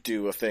that don't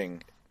do a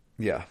thing.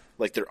 Yeah.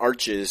 Like they're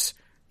arches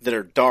that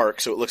are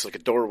dark, so it looks like a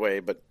doorway,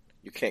 but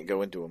you can't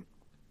go into them.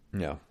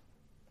 Yeah.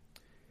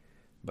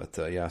 But,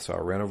 yeah, so I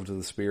ran over to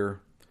the spear,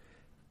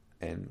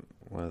 and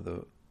one of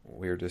the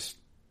weirdest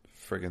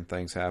friggin'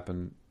 things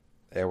happened.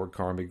 Edward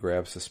Carnby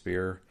grabs the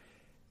spear.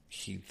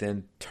 He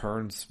then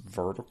turns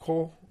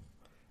vertical,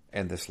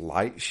 and this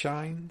light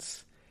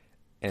shines,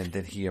 and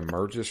then he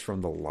emerges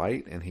from the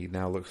light, and he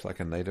now looks like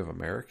a Native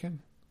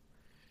American.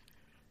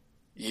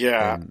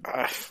 Yeah,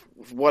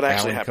 what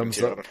actually happened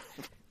to him?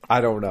 I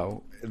don't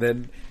know.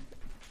 Then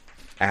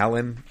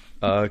Alan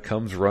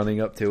comes running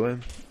up to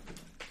him,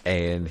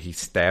 and he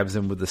stabs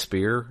him with the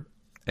spear,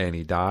 and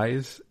he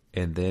dies,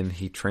 and then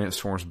he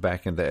transforms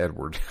back into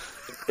Edward.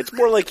 It's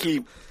more like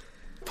he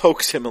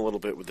pokes him a little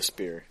bit with the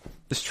spear.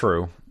 It's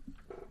true.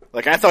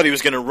 Like, I thought he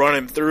was going to run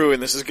him through,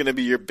 and this is going to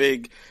be your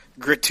big,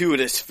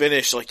 gratuitous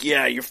finish. Like,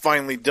 yeah, you're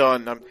finally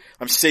done.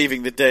 I'm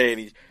saving the day. And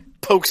he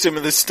pokes him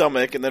in the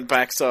stomach and then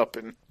backs up.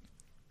 And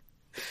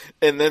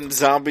then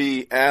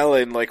zombie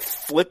Alan, like,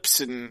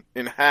 flips in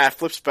half,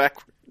 flips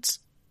backwards.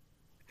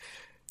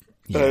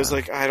 Yeah. But I was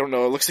like, I don't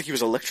know. It looks like he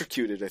was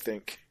electrocuted, I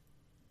think.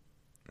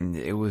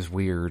 It was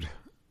weird.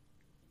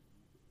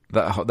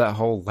 That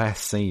whole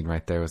last scene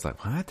right there was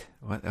like,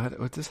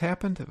 what just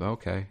happened?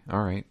 Okay,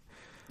 all right.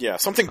 Yeah,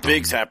 something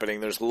big's happening.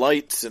 There's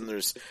lights, and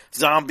there's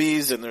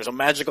zombies, and there's a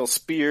magical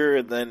spear,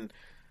 and then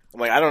I'm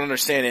like, I don't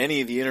understand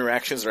any of the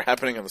interactions that are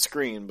happening on the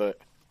screen, but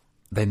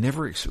they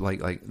never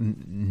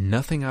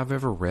nothing I've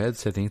ever read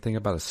said anything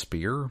about a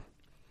spear.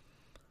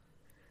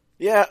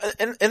 Yeah,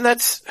 and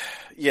that's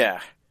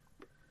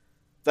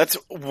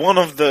one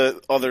of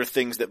the other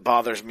things that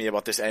bothers me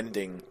about this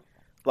ending.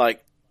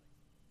 Like,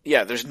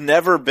 yeah, there's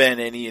never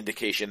been any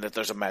indication that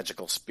there's a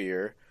magical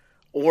spear,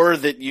 or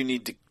that you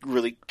need to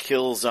really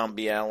kill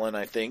Zombie Alan,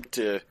 I think,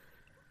 to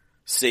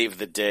save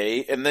the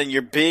day. And then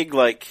your big,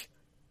 like,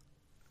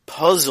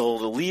 puzzle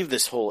to leave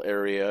this whole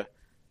area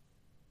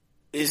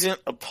isn't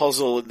a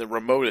puzzle in the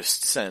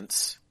remotest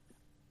sense.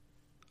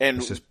 And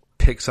it's just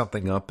pick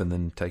something up and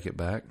then take it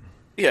back.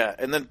 Yeah,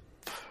 and then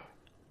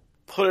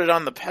put it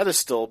on the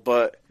pedestal,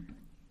 but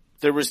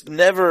there was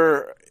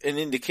never an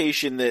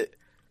indication that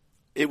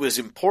it was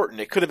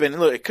important. It could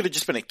have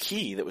just been a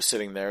key that was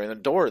sitting there in a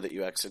door that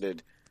you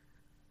exited.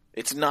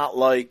 It's not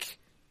like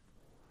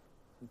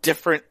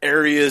different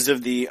areas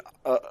of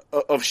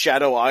of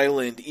Shadow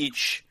Island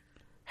each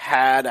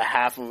had a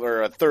half of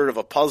or a third of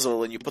a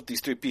puzzle, and you put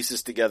these three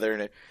pieces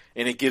together,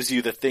 and it gives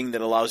you the thing that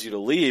allows you to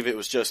leave. It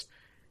was just,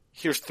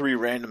 here's three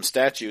random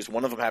statues.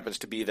 One of them happens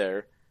to be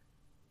there.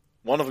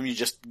 One of them you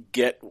just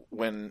get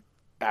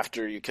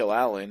after you kill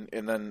Alan,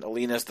 and then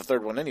Alina's the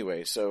third one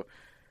anyway. So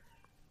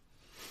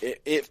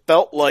it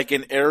felt like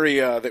an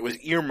area that was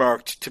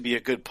earmarked to be a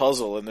good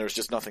puzzle, and there's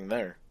just nothing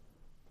there.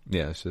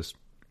 Yeah, it's just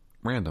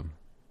random.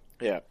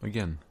 Yeah.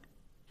 Again,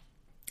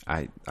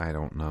 I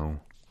don't know.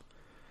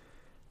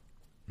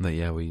 But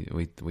yeah, we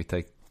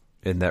take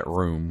in that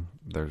room.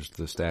 There's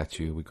the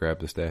statue. We grab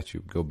the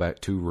statue, go back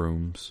 2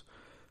 rooms,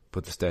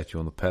 put the statue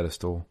on the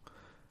pedestal.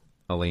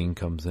 Aline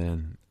comes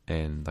in,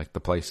 and like the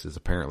place is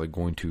apparently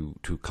going to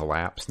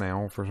collapse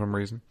now for some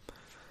reason.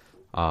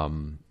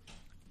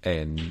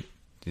 And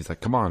he's like,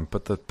 "Come on,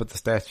 put the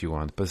statue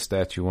on." Put the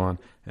statue on,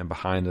 and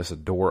behind us a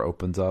door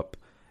opens up,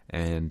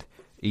 and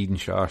Eden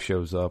Shaw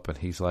shows up, and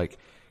he's like,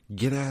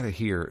 "Get out of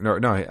here!" No,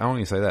 I don't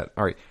even say that.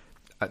 All right.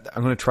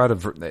 I'm going to try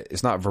to,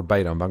 it's not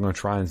verbatim, but I'm going to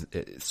try and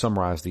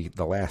summarize the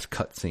last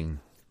cutscene.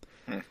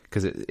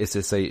 Because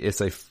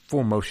it's a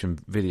full motion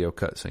video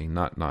cutscene,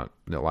 not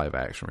live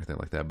action or anything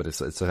like that, but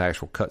it's an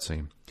actual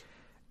cutscene.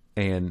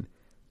 And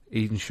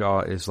Eden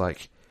Shaw is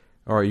like,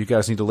 "All right, you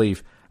guys need to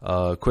leave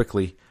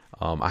quickly.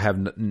 I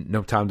have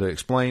no time to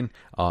explain.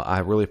 I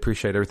really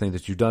appreciate everything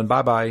that you've done.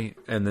 Bye-bye."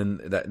 And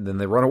then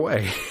they run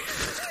away.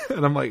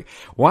 And I'm like,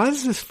 why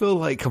does this feel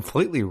like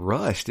completely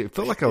rushed? It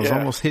felt like I was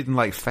almost hitting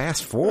like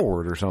fast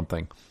forward or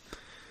something.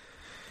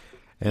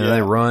 And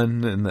they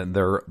run, and then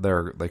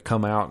they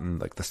come out, and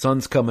like the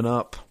sun's coming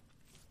up,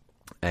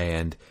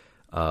 and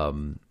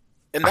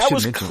that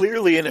was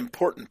clearly an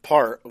important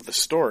part of the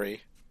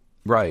story,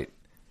 right?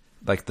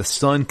 Like the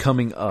sun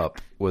coming up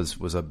was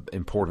an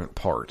important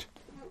part,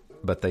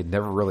 but they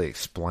never really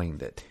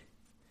explained it.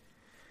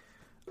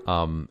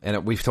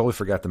 And we totally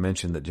forgot to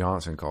mention that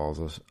Johnson calls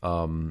us.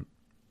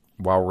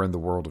 While we're in the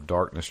world of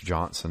darkness,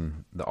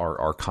 Johnson,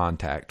 our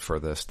contact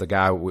for this, the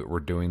guy we're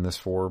doing this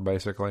for,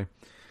 basically,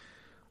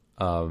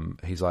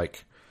 he's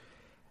like,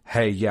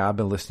 "Hey, yeah, I've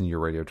been listening to your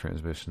radio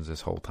transmissions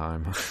this whole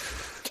time."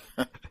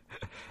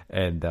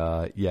 And,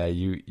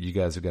 you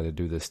guys have got to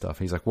do this stuff.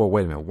 He's like, "Well,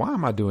 wait a minute. Why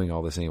am I doing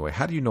all this anyway?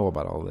 How do you know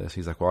about all this?"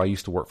 He's like, "Well, I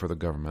used to work for the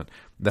government."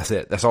 That's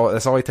it. That's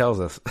all he tells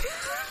us.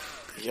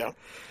 Yep.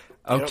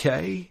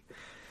 Okay.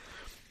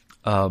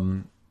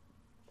 And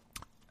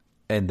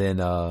then,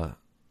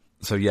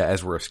 so yeah,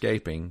 as we're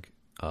escaping,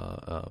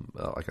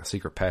 like a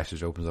secret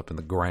passage opens up in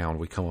the ground.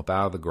 We come up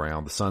out of the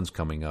ground. The sun's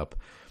coming up.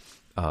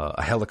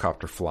 A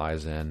helicopter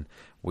flies in.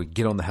 We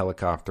get on the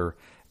helicopter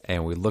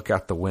and we look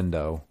out the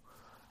window,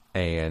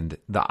 and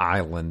the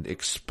island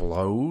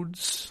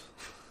explodes.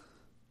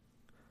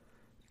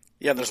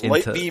 Yeah, there's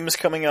light beams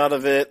coming out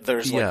of it.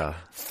 There's like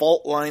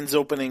fault lines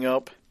opening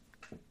up.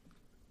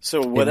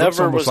 So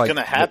whatever was like going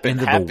to happen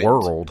happened. The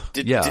world.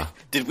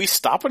 Did we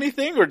stop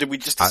anything, or did we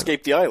just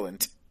escape the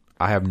island?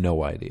 I have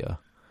no idea.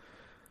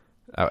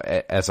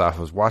 As I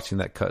was watching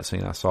that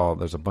cutscene, I saw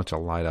there's a bunch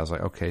of light. I was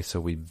like, okay, so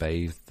we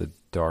bathed the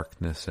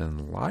darkness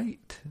in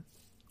light?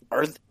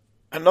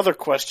 Another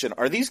question,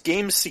 are these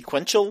games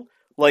sequential?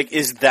 Like,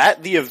 is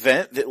that the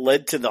event that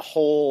led to the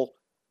whole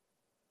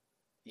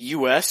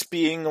US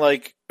being,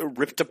 like,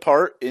 ripped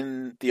apart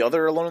in the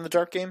other Alone in the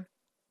Dark game?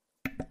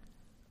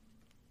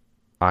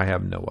 I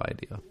have no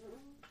idea.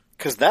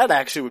 Because that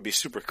actually would be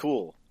super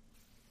cool.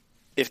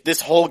 If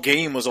this whole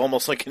game was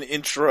almost like an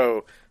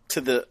intro to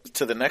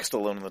the next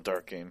Alone in the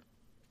Dark game.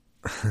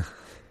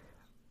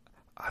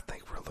 I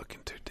think we're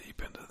looking too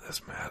deep into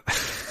this, Matt.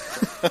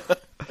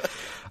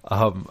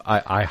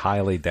 I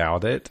highly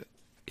doubt it.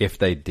 If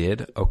they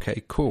did,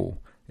 okay, cool.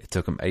 It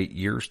took them 8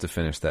 years to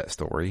finish that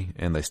story,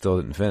 and they still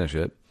didn't finish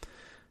it.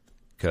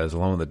 Because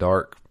Alone in the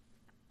Dark,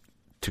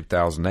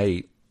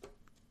 2008,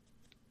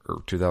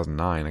 or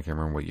 2009, I can't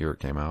remember what year it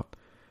came out.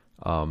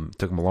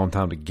 Took them a long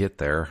time to get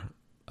there.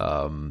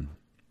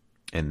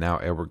 And now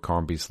Edward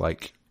Carnby's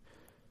like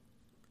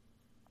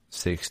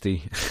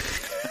 60.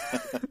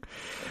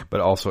 But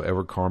also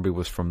Abercrombie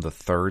was from the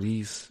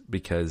 30s,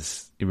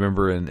 because you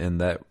remember in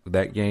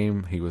that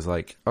game, he was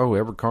like, oh,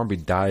 Abercrombie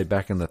died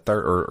back in the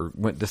or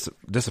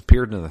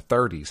disappeared in the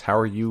 30s. How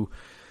are you,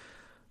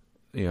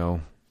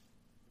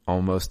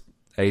 almost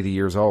 80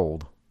 years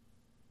old?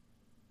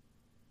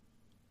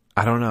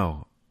 I don't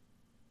know.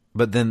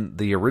 But then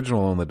the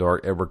original In the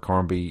Dark,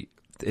 Abercrombie,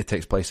 it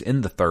takes place in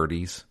the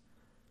 30s.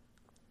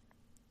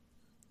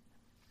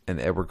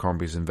 And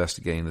Abercrombie's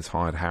investigating this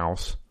haunted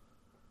house.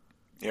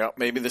 Yeah,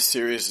 maybe the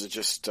series is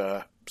just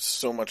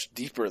so much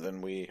deeper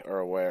than we are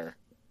aware.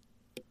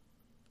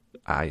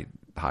 I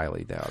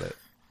highly doubt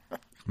it.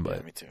 But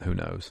yeah, me too. Who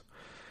knows?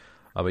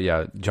 But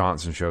yeah,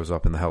 Johnson shows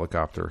up in the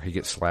helicopter. He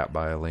gets slapped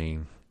by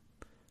Eileen.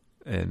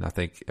 And I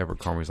think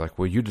Abercrombie's like,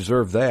 well, you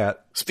deserve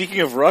that. Speaking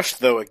of Rush,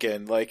 though,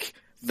 again, like,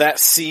 that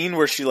scene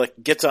where she, like,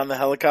 gets on the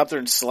helicopter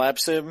and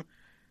slaps him,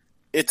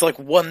 it's like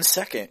 1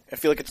 second. I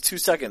feel like it's 2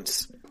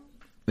 seconds.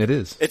 It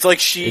is. It's like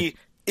she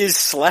is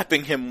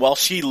slapping him while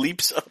she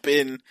leaps up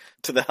in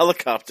to the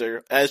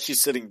helicopter as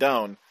she's sitting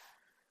down.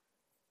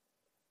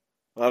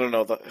 I don't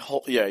know.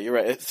 Yeah, you're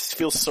right. It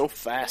feels so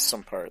fast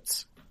some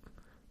parts.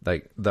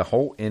 Like, the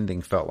whole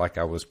ending felt like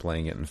I was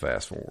playing it in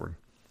fast forward.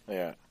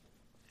 Yeah.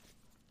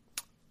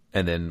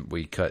 And then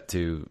we cut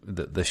to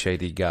the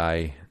shady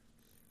guy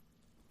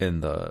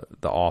in the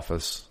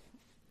office.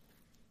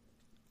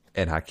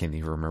 And I can't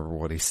even remember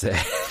what he said.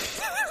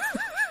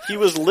 He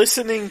was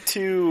listening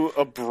to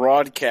a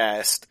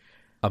broadcast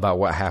about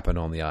what happened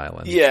on the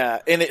island. Yeah,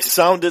 and it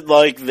sounded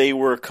like they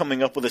were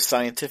coming up with a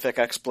scientific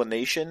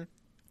explanation.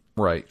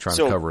 Right, trying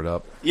to cover it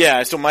up.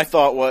 Yeah, so my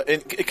thought was,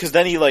 because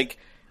then he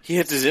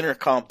hits his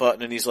intercom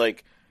button and he's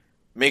like,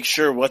 make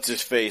sure what's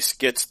his face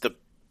gets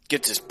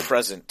his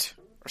present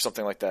or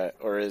something like that,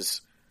 or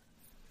his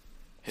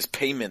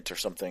payment or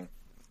something.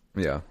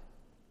 Yeah.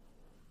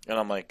 And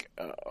I'm like,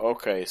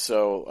 okay,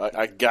 so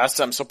I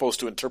guess I'm supposed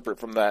to interpret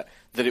from that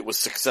it was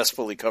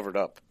successfully covered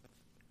up.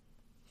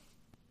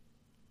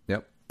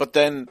 Yep. But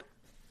then,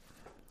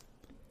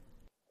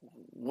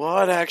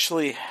 what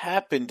actually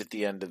happened at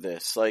the end of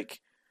this? Like,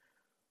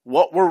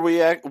 what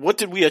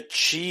did we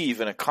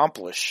achieve and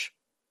accomplish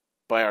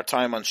by our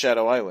time on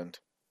Shadow Island?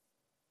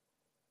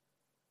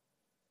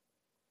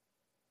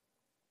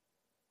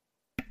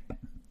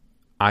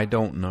 I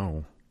don't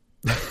know.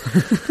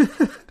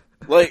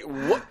 Like,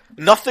 what?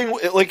 Nothing,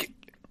 like,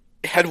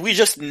 had we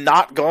just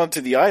not gone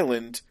to the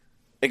island,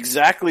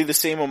 exactly the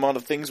same amount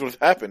of things would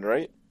have happened,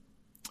 right?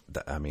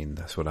 I mean,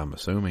 that's what I'm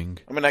assuming.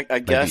 I mean, I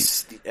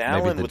guess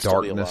Alan would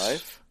still be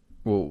alive.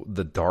 Well,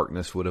 the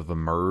darkness would have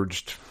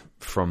emerged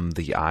from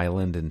the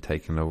island and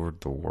taken over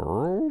the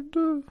world?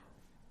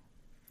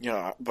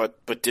 Yeah,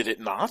 but did it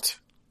not?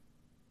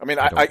 I mean,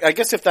 I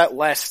guess if that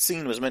last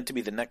scene was meant to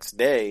be the next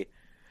day,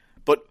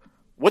 but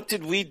what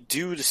did we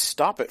do to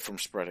stop it from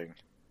spreading?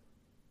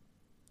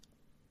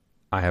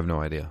 I have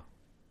no idea.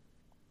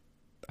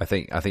 I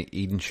think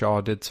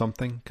Edenshaw did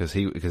something because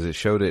it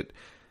showed it.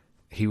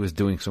 He was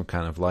doing some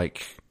kind of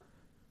like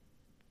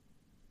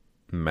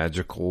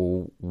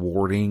magical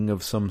warding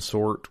of some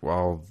sort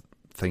while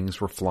things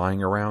were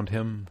flying around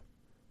him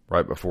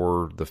right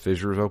before the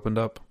fissures opened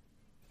up.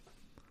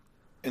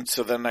 And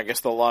so then I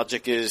guess the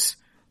logic is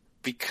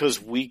because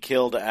we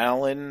killed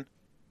Alan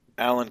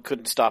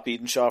couldn't stop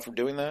Edenshaw from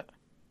doing that?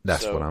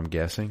 That's what I'm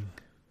guessing.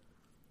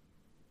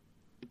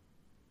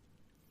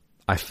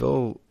 I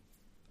feel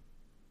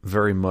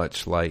very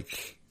much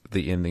like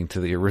the ending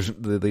to the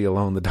original, the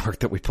Alone in the Dark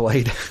that we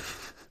played.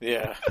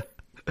 Yeah.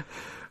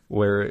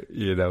 Where,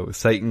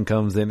 Satan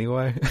comes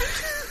anyway.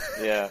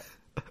 Yeah.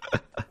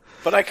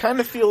 But I kind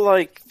of feel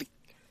like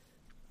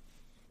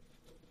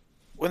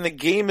when the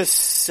game is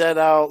set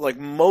out, like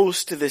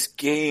most of this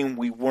game,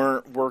 we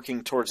weren't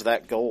working towards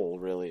that goal,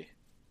 really.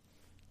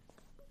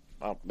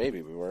 Well,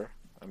 maybe we were.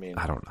 I mean,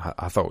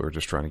 I thought we were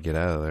just trying to get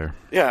out of there.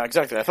 Yeah,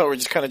 exactly. I thought we were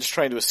just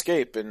trying to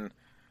escape, and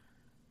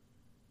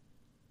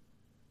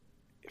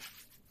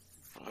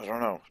I don't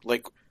know.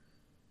 Like,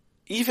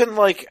 even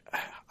like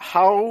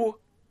how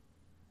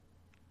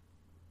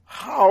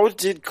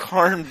did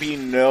Carnby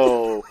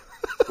know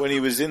when he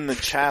was in the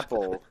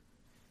chapel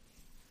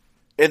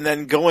and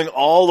then going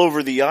all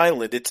over the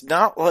island? It's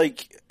not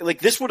like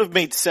this would have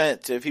made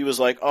sense if he was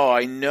like, "Oh,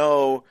 I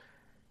know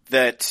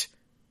that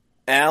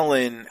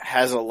Alan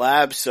has a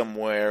lab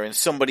somewhere and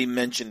somebody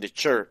mentioned a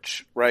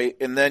church," right?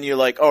 And then you're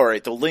like, all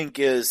right, the link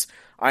is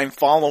I'm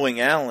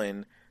following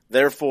Alan,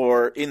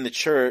 therefore in the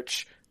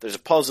church there's a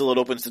puzzle that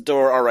opens the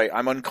door, all right,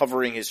 I'm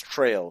uncovering his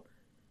trail.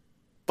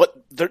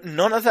 But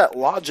none of that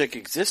logic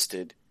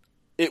existed.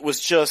 It was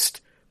just,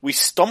 we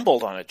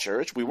stumbled on a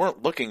church, we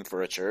weren't looking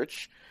for a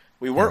church,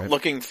 we weren't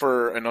looking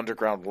for an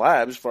underground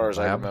lab as far as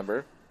I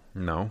remember.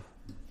 No.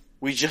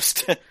 We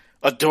just,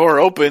 a door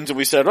opens and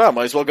we said, well,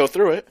 might as well go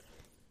through it.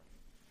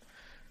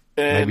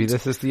 And maybe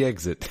this is the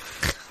exit.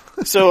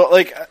 So,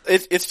 like,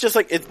 it's just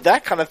like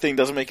that kind of thing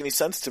doesn't make any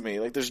sense to me.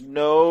 Like, there's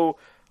no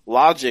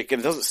logic,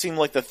 and it doesn't seem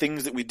like the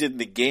things that we did in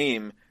the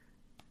game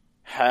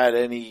had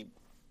any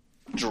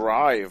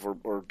drive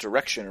or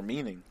direction or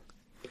meaning.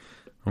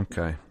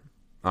 Okay.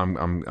 I'm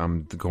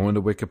going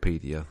to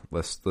Wikipedia.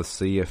 Let's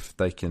see if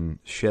they can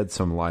shed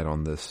some light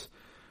on this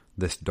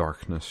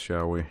darkness,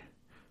 shall we?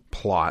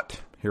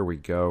 Plot. Here we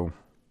go.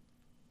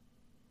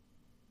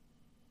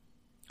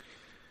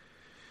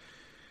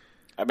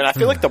 I mean, I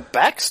feel like the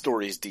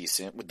backstory is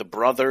decent with the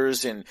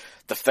brothers and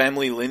the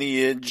family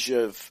lineage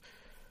of,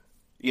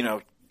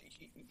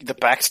 the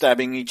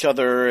backstabbing each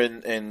other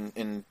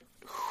and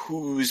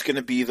who's going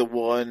to be the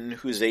one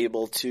who's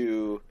able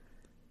to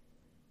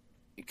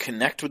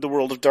connect with the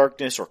world of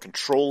darkness or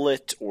control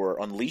it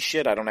or unleash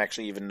it. I don't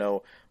actually even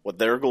know what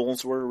their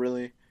goals were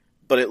really,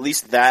 but at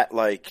least that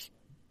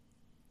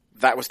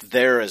was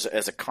there as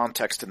a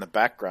context in the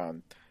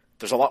background.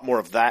 There's a lot more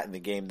of that in the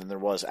game than there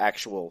was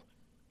actual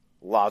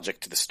logic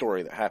to the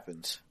story that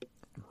happens.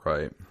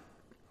 Right.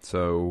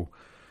 So,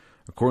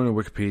 according to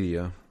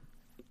Wikipedia,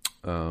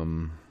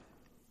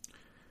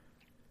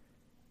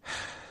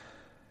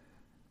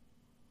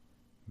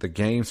 the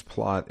game's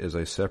plot is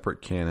a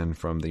separate canon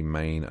from the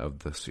main of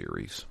the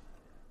series.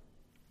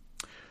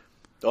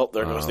 Oh,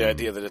 there goes the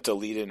idea that it's a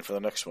lead-in for the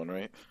next one,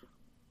 right?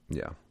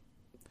 Yeah.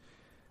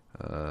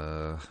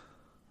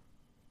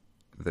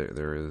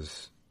 There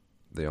is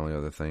the only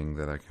other thing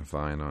that I can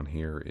find on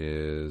here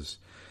is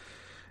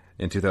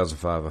in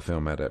 2005 a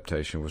film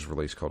adaptation was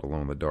released called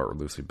Alone in the Dark,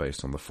 loosely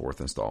based on the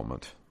fourth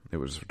installment. It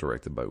was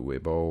directed by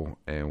Uwe Boll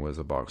and was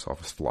a box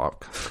office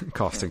flop,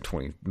 costing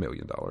 $20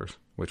 million,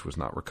 which was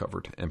not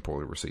recovered and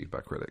poorly received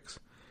by critics.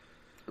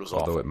 It was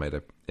Although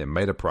awful. it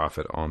made a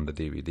profit on the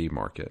DVD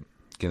market.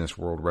 Guinness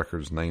World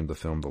Records named the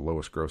film the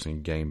lowest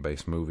grossing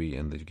game-based movie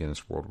in the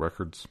Guinness World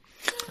Records.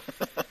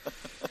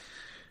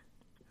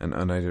 An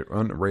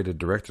unrated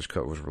director's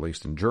cut was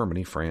released in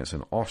Germany, France,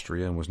 and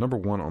Austria, and was number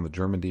one on the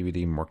German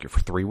DVD market for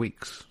 3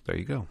 weeks. There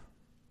you go.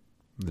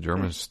 The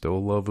Germans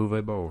still love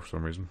Uwe Boll for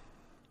some reason.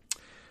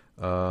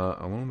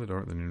 Alone in the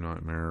Dark, The New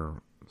Nightmare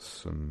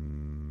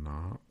synopsis,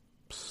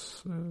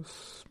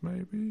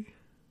 maybe?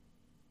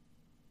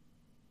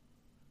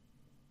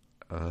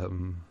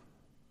 Alone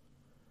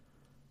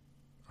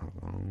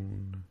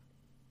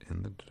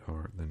in the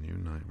Dark, The New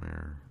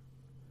Nightmare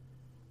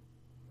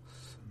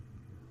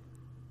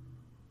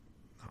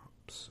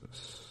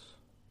synopsis.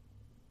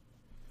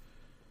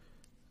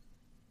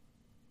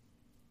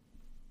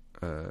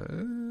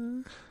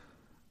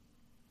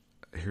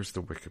 Here's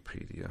the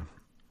Wikipedia.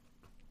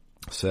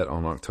 Set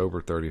on October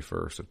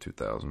 31st of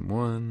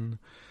 2001.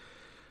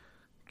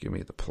 Give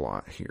me the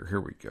plot here.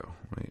 Here we go.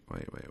 Wait.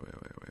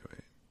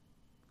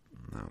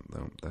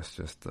 No, that's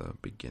just the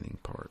beginning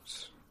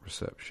parts.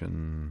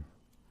 Reception,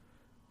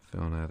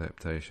 film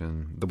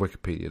adaptation. The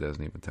Wikipedia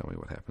doesn't even tell me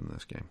what happened in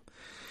this game.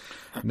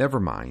 Never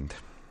mind.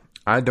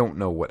 I don't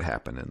know what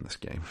happened in this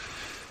game.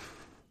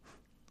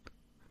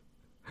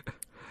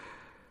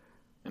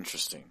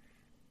 Interesting.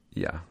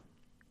 Yeah.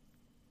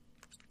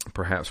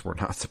 Perhaps we're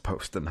not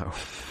supposed to know.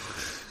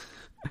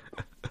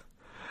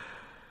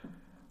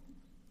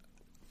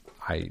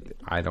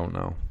 I don't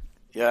know.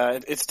 Yeah,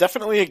 it's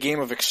definitely a game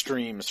of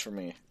extremes for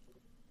me.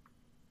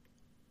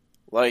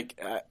 Like,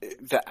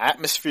 the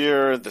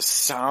atmosphere, the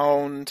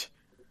sound,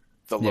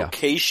 the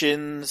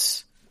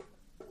locations,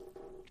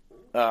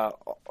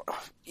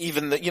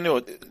 even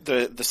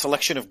the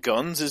selection of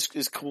guns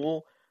is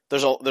cool.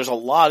 There's a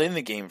lot in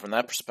the game from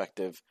that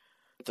perspective.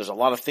 There's a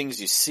lot of things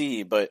you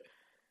see, but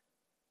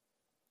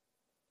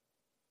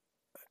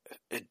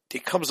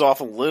it comes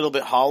off a little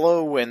bit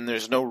hollow when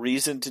there's no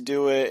reason to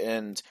do it,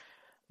 and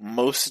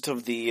most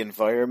of the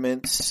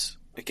environments,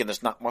 again,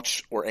 there's not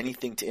much or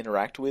anything to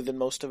interact with in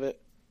most of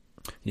it.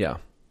 Yeah.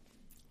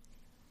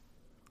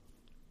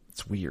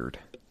 It's weird.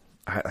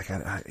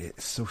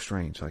 It's so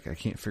strange. Like, I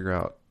can't figure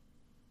out,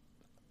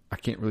 I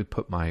can't really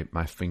put my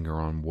finger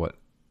on what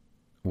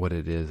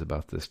it is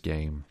about this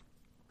game.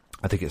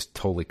 I think it's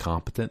totally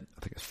competent.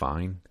 I think it's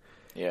fine.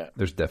 Yeah.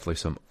 There's definitely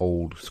some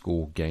old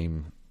school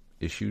game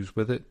issues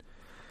with it.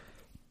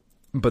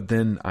 But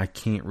then I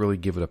can't really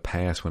give it a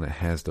pass when it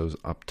has those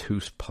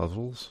obtuse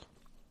puzzles,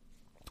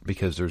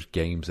 because there's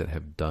games that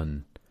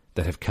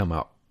have come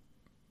out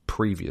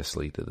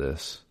previously to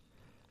this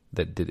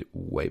that did it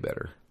way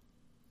better.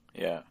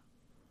 Yeah.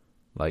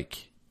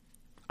 Like,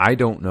 I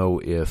don't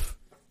know if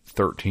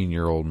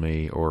 13-year-old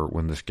me, or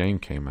when this game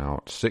came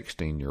out,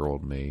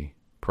 16-year-old me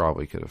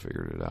probably could have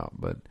figured it out.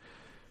 But,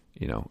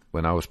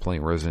 when I was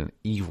playing Resident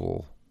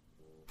Evil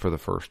for the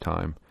first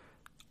time,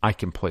 I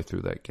can play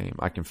through that game.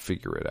 I can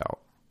figure it out.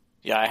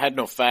 Yeah, I had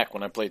no FAQ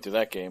when I played through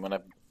that game, and I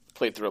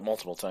played through it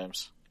multiple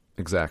times.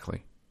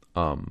 Exactly.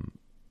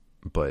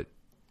 But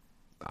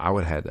I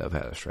would have had to have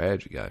had a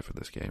strategy guide for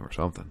this game or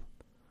something.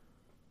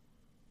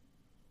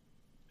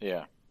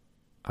 Yeah.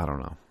 I don't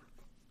know.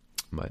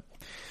 But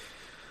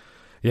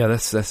yeah,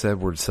 that's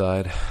Edward's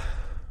side.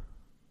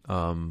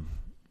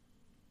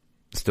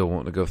 Still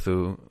wanting to go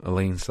through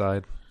Aline's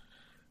side?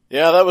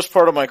 Yeah, that was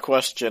part of my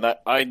question.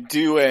 I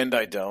do and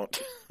I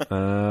don't.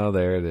 Oh,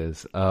 there it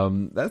is.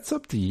 That's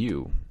up to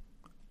you.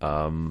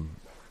 I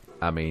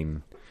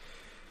mean,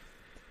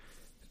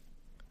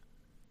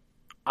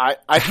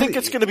 I think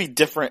it's going to be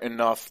different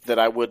enough that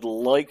I would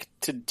like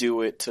to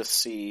do it to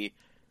see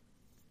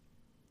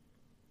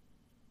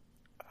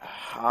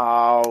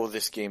how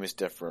this game is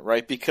different,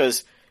 right?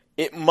 Because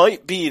it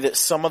might be that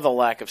some of the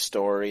lack of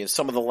story and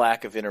some of the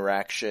lack of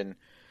interaction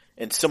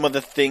and some of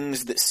the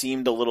things that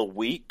seemed a little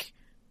weak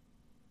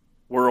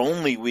were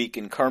only weak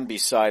in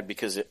Carnby's side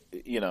because,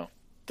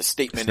 the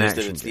statement is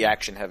that it's the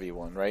action-heavy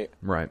one, right?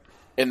 Right.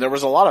 And there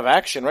was a lot of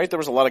action, right? There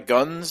was a lot of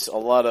guns, a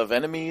lot of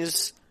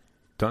enemies.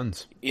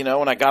 Tons. And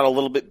I got a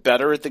little bit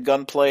better at the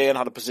gunplay and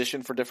how to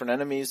position for different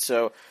enemies.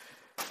 So,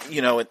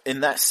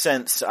 in that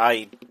sense,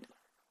 I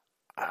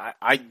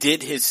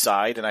did his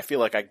side, and I feel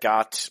like I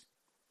got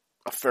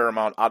a fair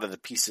amount out of the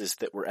pieces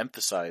that were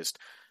emphasized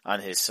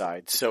on his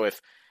side. So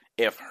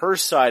if her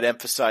side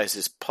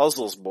emphasizes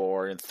puzzles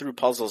more, and through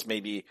puzzles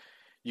maybe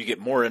you get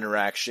more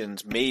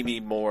interactions, maybe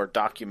more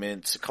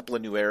documents, a couple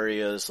of new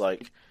areas,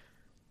 like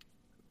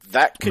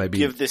that could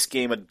give this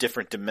game a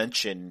different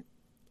dimension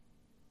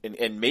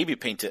and maybe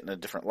paint it in a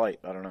different light.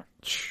 I don't know.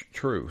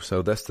 True.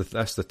 So that's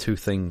the two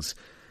things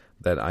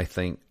that I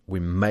think we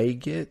may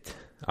get.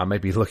 I may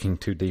be looking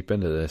too deep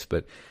into this,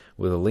 but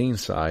with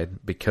Aline's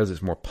side, because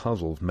it's more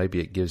puzzles, maybe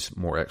it gives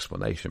more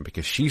explanation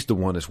because she's the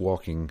one that's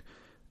walking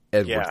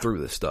Edward through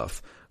this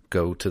stuff.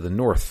 Go to the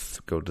north,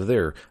 go to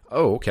there.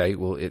 Oh, okay.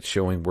 Well, it's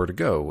showing where to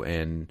go,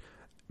 and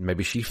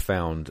maybe she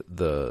found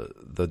the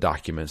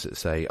documents that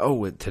say,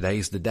 "Oh,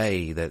 today's the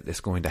day that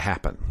it's going to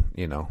happen."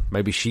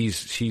 Maybe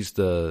she's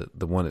the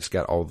one that's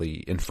got all the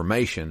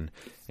information,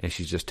 and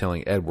she's just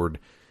telling Edward,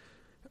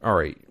 "All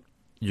right,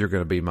 you're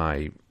going to be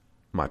my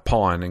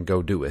pawn, and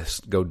go do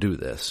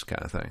this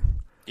kind of thing."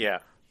 Yeah.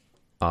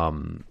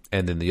 And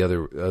then the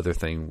other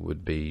thing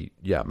would be,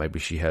 maybe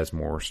she has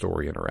more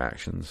story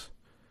interactions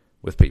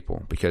with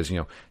people because,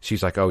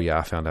 she's like, oh yeah,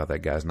 I found out that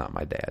guy's not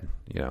my dad,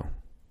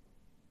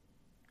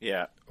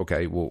 Yeah.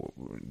 Okay, well,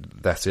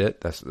 that's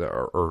it.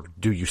 Or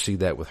do you see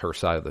that with her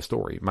side of the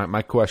story?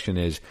 My question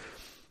is,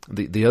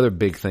 the other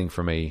big thing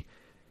for me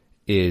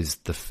is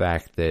the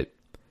fact that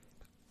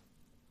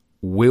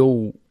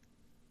will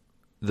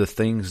the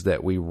things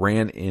that we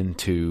ran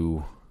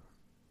into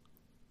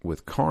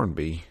with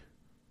Carnby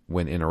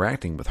when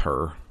interacting with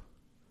her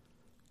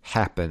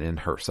happen in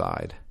her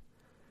side?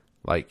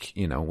 Like,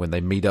 when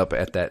they meet up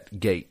at that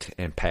gate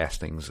and pass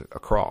things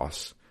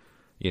across,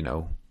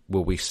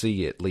 will we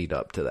see it lead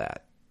up to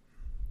that?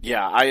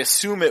 Yeah, I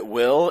assume it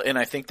will, and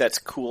I think that's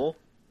cool.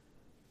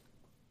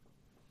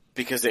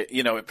 Because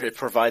it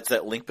provides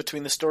that link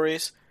between the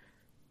stories.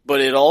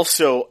 But it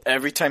also,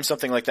 every time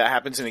something like that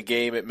happens in a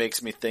game, it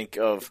makes me think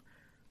of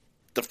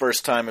the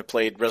first time I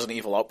played Resident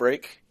Evil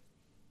Outbreak.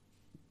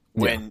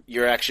 When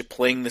you're actually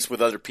playing this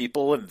with other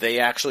people and they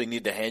actually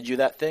need to hand you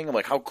that thing. I'm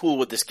like, how cool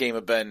would this game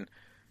have been?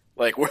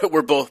 Like,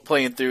 we're both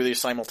playing through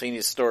these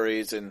simultaneous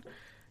stories and,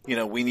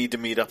 we need to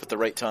meet up at the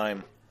right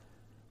time.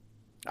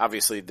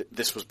 Obviously,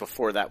 this was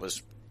before that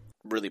was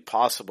really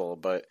possible,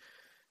 but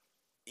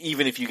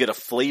even if you get a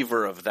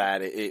flavor of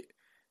that, it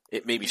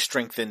maybe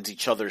strengthens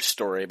each other's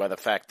story by the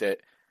fact that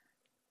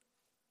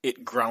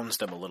it grounds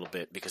them a little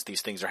bit because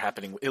these things are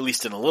happening, at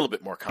least in a little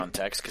bit more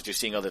context, because you're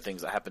seeing other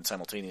things that happen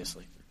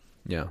simultaneously.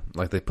 Yeah,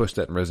 like they pushed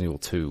that in Resident Evil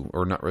 2,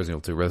 or not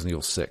Resident Evil 2, Resident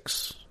Evil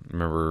 6.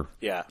 Remember?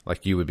 Yeah.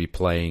 Like you would be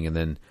playing, and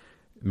then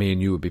me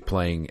and you would be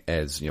playing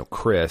as,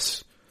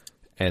 Chris,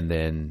 and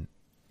then,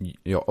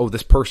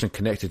 this person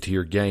connected to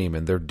your game,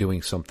 and they're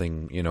doing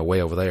something,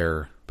 way over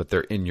there, but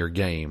they're in your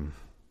game,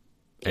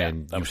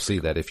 and you see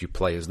that if you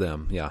play as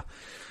them. Yeah.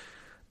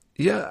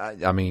 Yeah,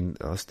 I mean,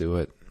 let's do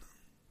it.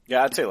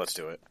 Yeah, I'd say let's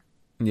do it.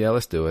 Yeah,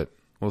 let's do it.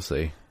 We'll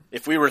see.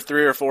 If we were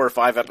 3 or 4 or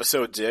 5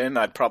 episodes in,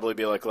 I'd probably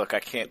be like, look,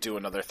 I can't do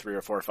another 3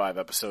 or 4 or 5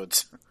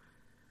 episodes.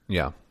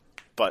 Yeah.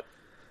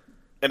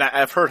 And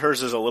I've heard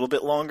hers is a little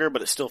bit longer,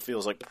 but it still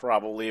feels like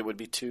probably it would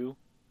be 2.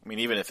 I mean,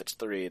 even if it's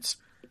 3, it's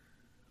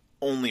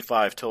only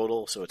 5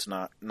 total, so it's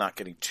not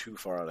getting too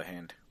far out of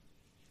hand.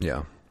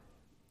 Yeah.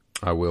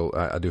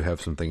 I do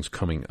have some things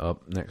coming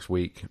up next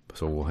week,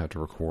 so we'll have to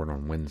record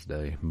on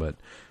Wednesday, but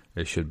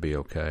it should be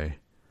okay.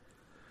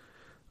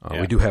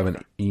 We do have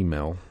an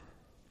email.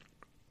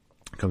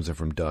 It comes in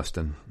from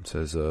Dustin. It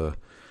says,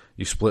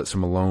 you split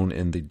some Alone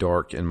in the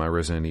Dark in my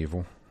Resident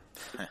Evil.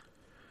 It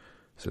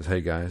says,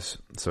 hey guys,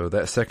 so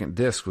that second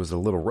disc was a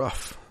little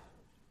rough.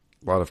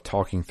 A lot of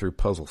talking through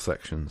puzzle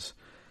sections.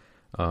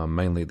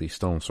 Mainly the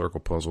stone circle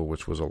puzzle,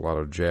 which was a lot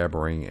of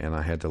jabbering, and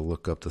I had to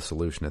look up the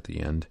solution at the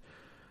end.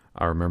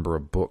 I remember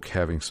a book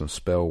having some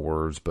spell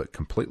words, but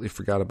completely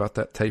forgot about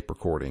that tape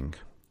recording.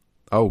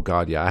 Oh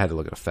god, yeah, I had to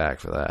look at a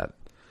fact for that.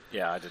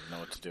 Yeah, I didn't know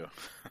what to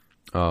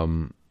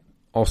do.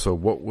 Also,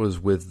 what was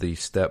with the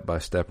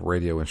step-by-step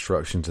radio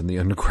instructions in the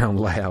underground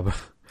lab?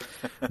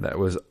 That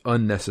was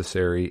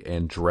unnecessary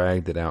and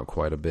dragged it out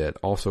quite a bit.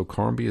 Also,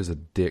 Carnby is a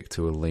dick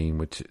to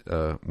Aline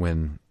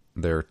when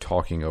they're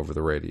talking over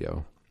the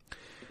radio.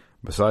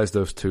 Besides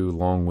those 2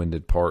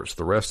 long-winded parts,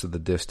 the rest of the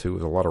disc 2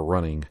 was a lot of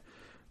running.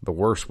 The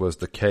worst was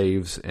the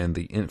caves and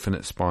the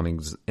infinite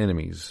spawning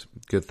enemies.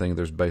 Good thing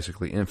there's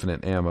basically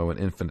infinite ammo and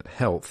infinite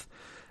health,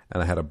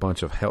 and I had a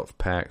bunch of health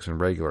packs and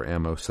regular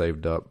ammo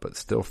saved up, but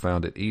still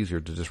found it easier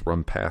to just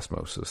run past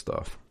most of the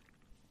stuff.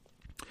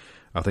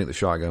 I think the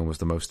shotgun was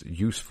the most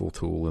useful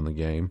tool in the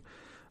game.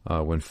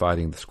 When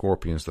fighting the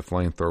Scorpions, the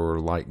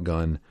flamethrower light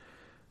gun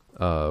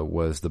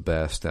was the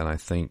best, and I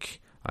think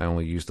I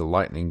only used the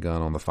lightning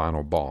gun on the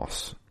final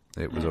boss.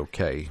 It was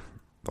okay.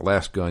 The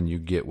last gun you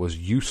get was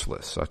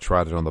useless. I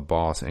tried it on the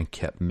boss and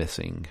kept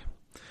missing.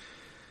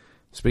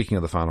 Speaking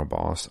of the final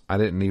boss, I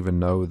didn't even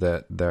know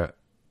that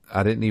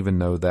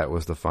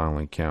was the final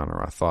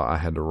encounter. I thought I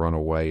had to run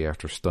away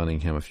after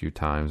stunning him a few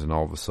times, and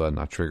all of a sudden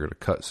I triggered a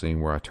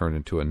cutscene where I turned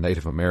into a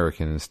Native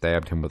American and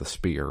stabbed him with a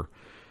spear.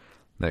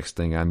 Next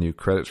thing I knew,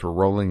 credits were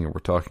rolling and we're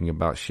talking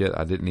about shit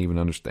I didn't even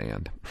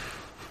understand.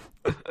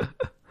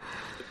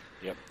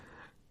 Yep.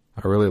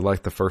 I really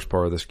liked the first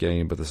part of this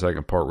game, but the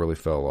second part really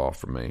fell off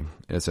for me.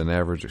 It's an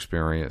average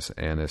experience,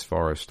 and as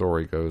far as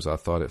story goes, I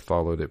thought I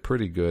followed it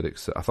pretty good,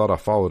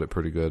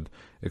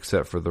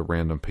 except for the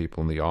random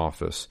people in the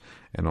office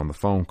and on the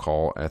phone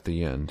call at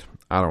the end.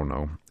 I don't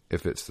know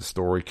if it's the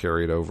story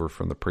carried over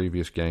from the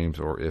previous games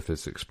or if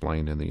it's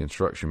explained in the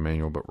instruction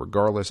manual, but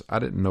regardless, I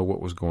didn't know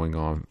what was going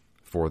on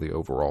for the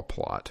overall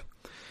plot.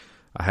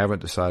 I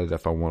haven't decided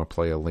if I want to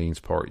play Aline's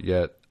part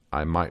yet.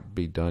 I might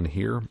be done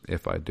here.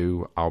 If I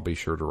do, I'll be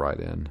sure to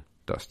write in.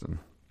 Dustin.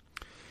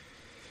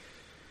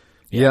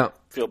 Yeah.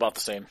 Feel about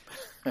the same.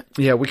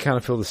 Yeah, we kind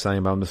of feel the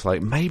same. I'm just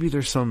like, maybe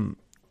there's something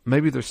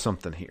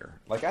here.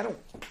 Like, I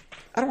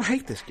don't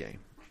hate this game.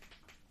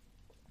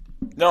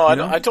 No,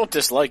 I don't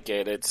dislike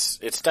it. It's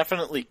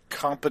definitely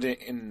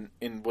competent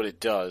in what it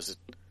does.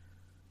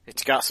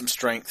 It's got some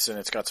strengths and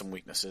it's got some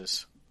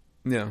weaknesses.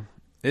 Yeah.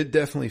 It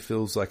definitely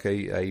feels like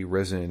a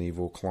Resident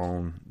Evil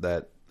clone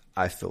that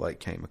I feel like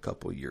came a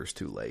couple of years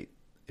too late,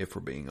 if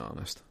we're being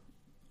honest.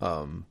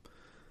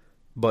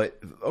 But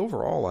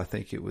overall, I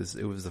think it was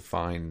a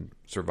fine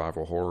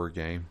survival horror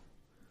game.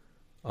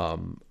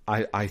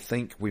 I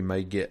think we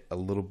may get a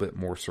little bit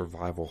more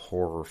survival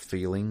horror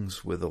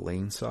feelings with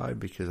Aline's side,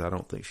 because I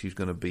don't think she's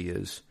going to be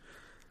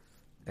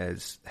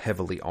as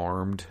heavily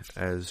armed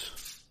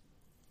as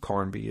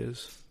Carnby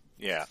is.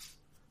 Yeah.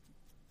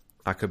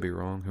 I could be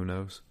wrong. Who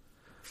knows?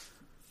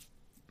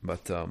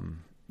 But,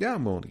 yeah,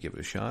 I'm willing to give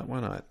it a shot. Why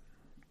not?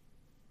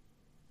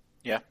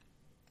 Yeah,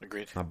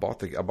 agreed. I bought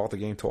the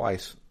game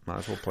twice. Might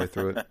as well play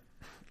through it.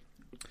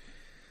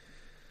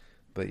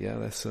 But yeah,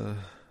 that's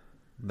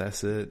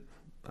it.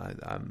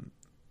 I'm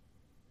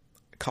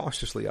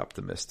cautiously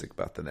optimistic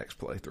about the next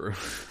playthrough.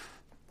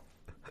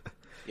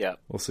 Yeah,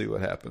 we'll see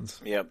what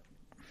happens. Yep.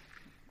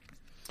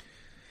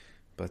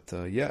 But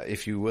yeah,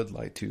 if you would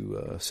like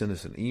to send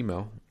us an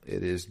email,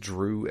 it is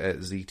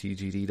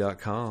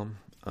drew@ztgd.com.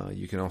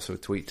 You can also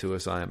tweet to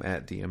us. I am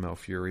at DML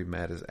Fury.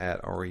 Matt is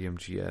at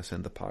REMGS,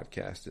 and the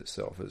podcast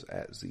itself is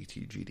at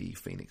ZTGD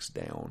Phoenix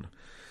Down.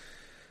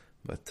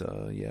 But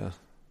yeah,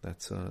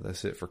 that's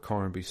it for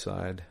Carnby's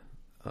side.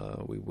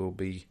 We will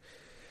be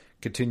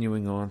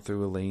continuing on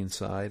through Aline's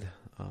side,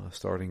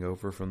 starting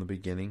over from the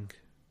beginning.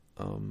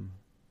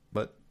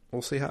 But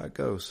we'll see how it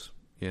goes.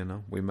 You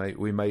know, we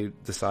may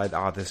decide,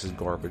 this is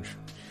garbage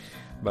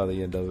by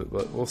the end of it,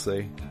 but we'll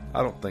see.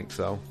 I don't think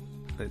so.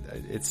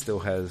 It still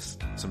has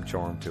some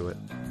charm to it.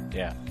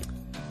 Yeah,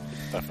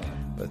 definitely.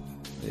 But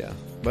yeah.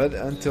 But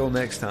until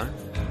next time,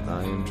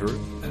 I am Drew.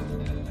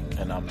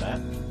 And I'm Matt.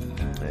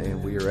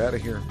 And we are out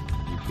of here.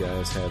 You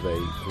guys have a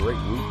great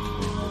week.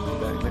 And we'll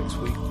be back next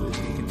week with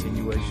the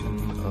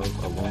continuation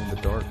of Alone in the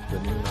Dark, the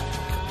new night.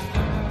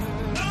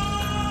 No!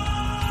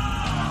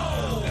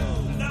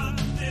 Not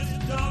this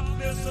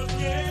darkness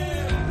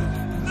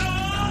again. No!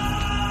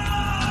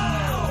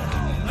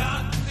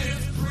 Not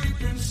this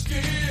creeping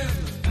skin.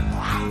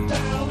 I'm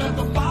down at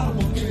the bottom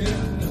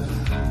again.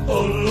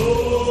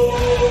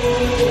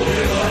 Alone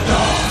in the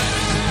dark.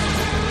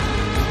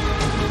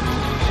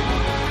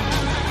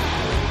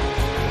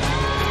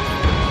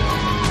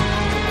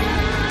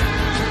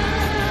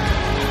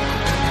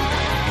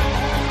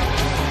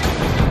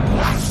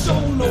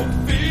 No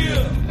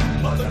fear,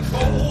 but the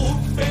cold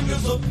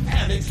fingers of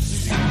panic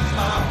seize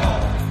my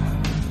heart.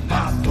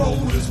 My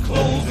throat is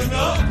closing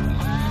up,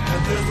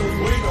 and there's a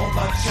weight on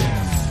my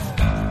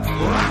chest. I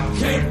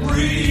can't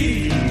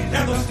breathe,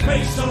 and the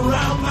space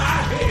around my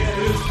head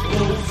is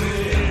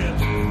closing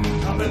in.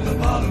 I'm at the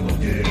bottom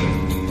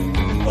again,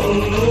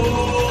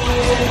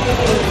 alone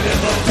in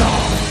the dark.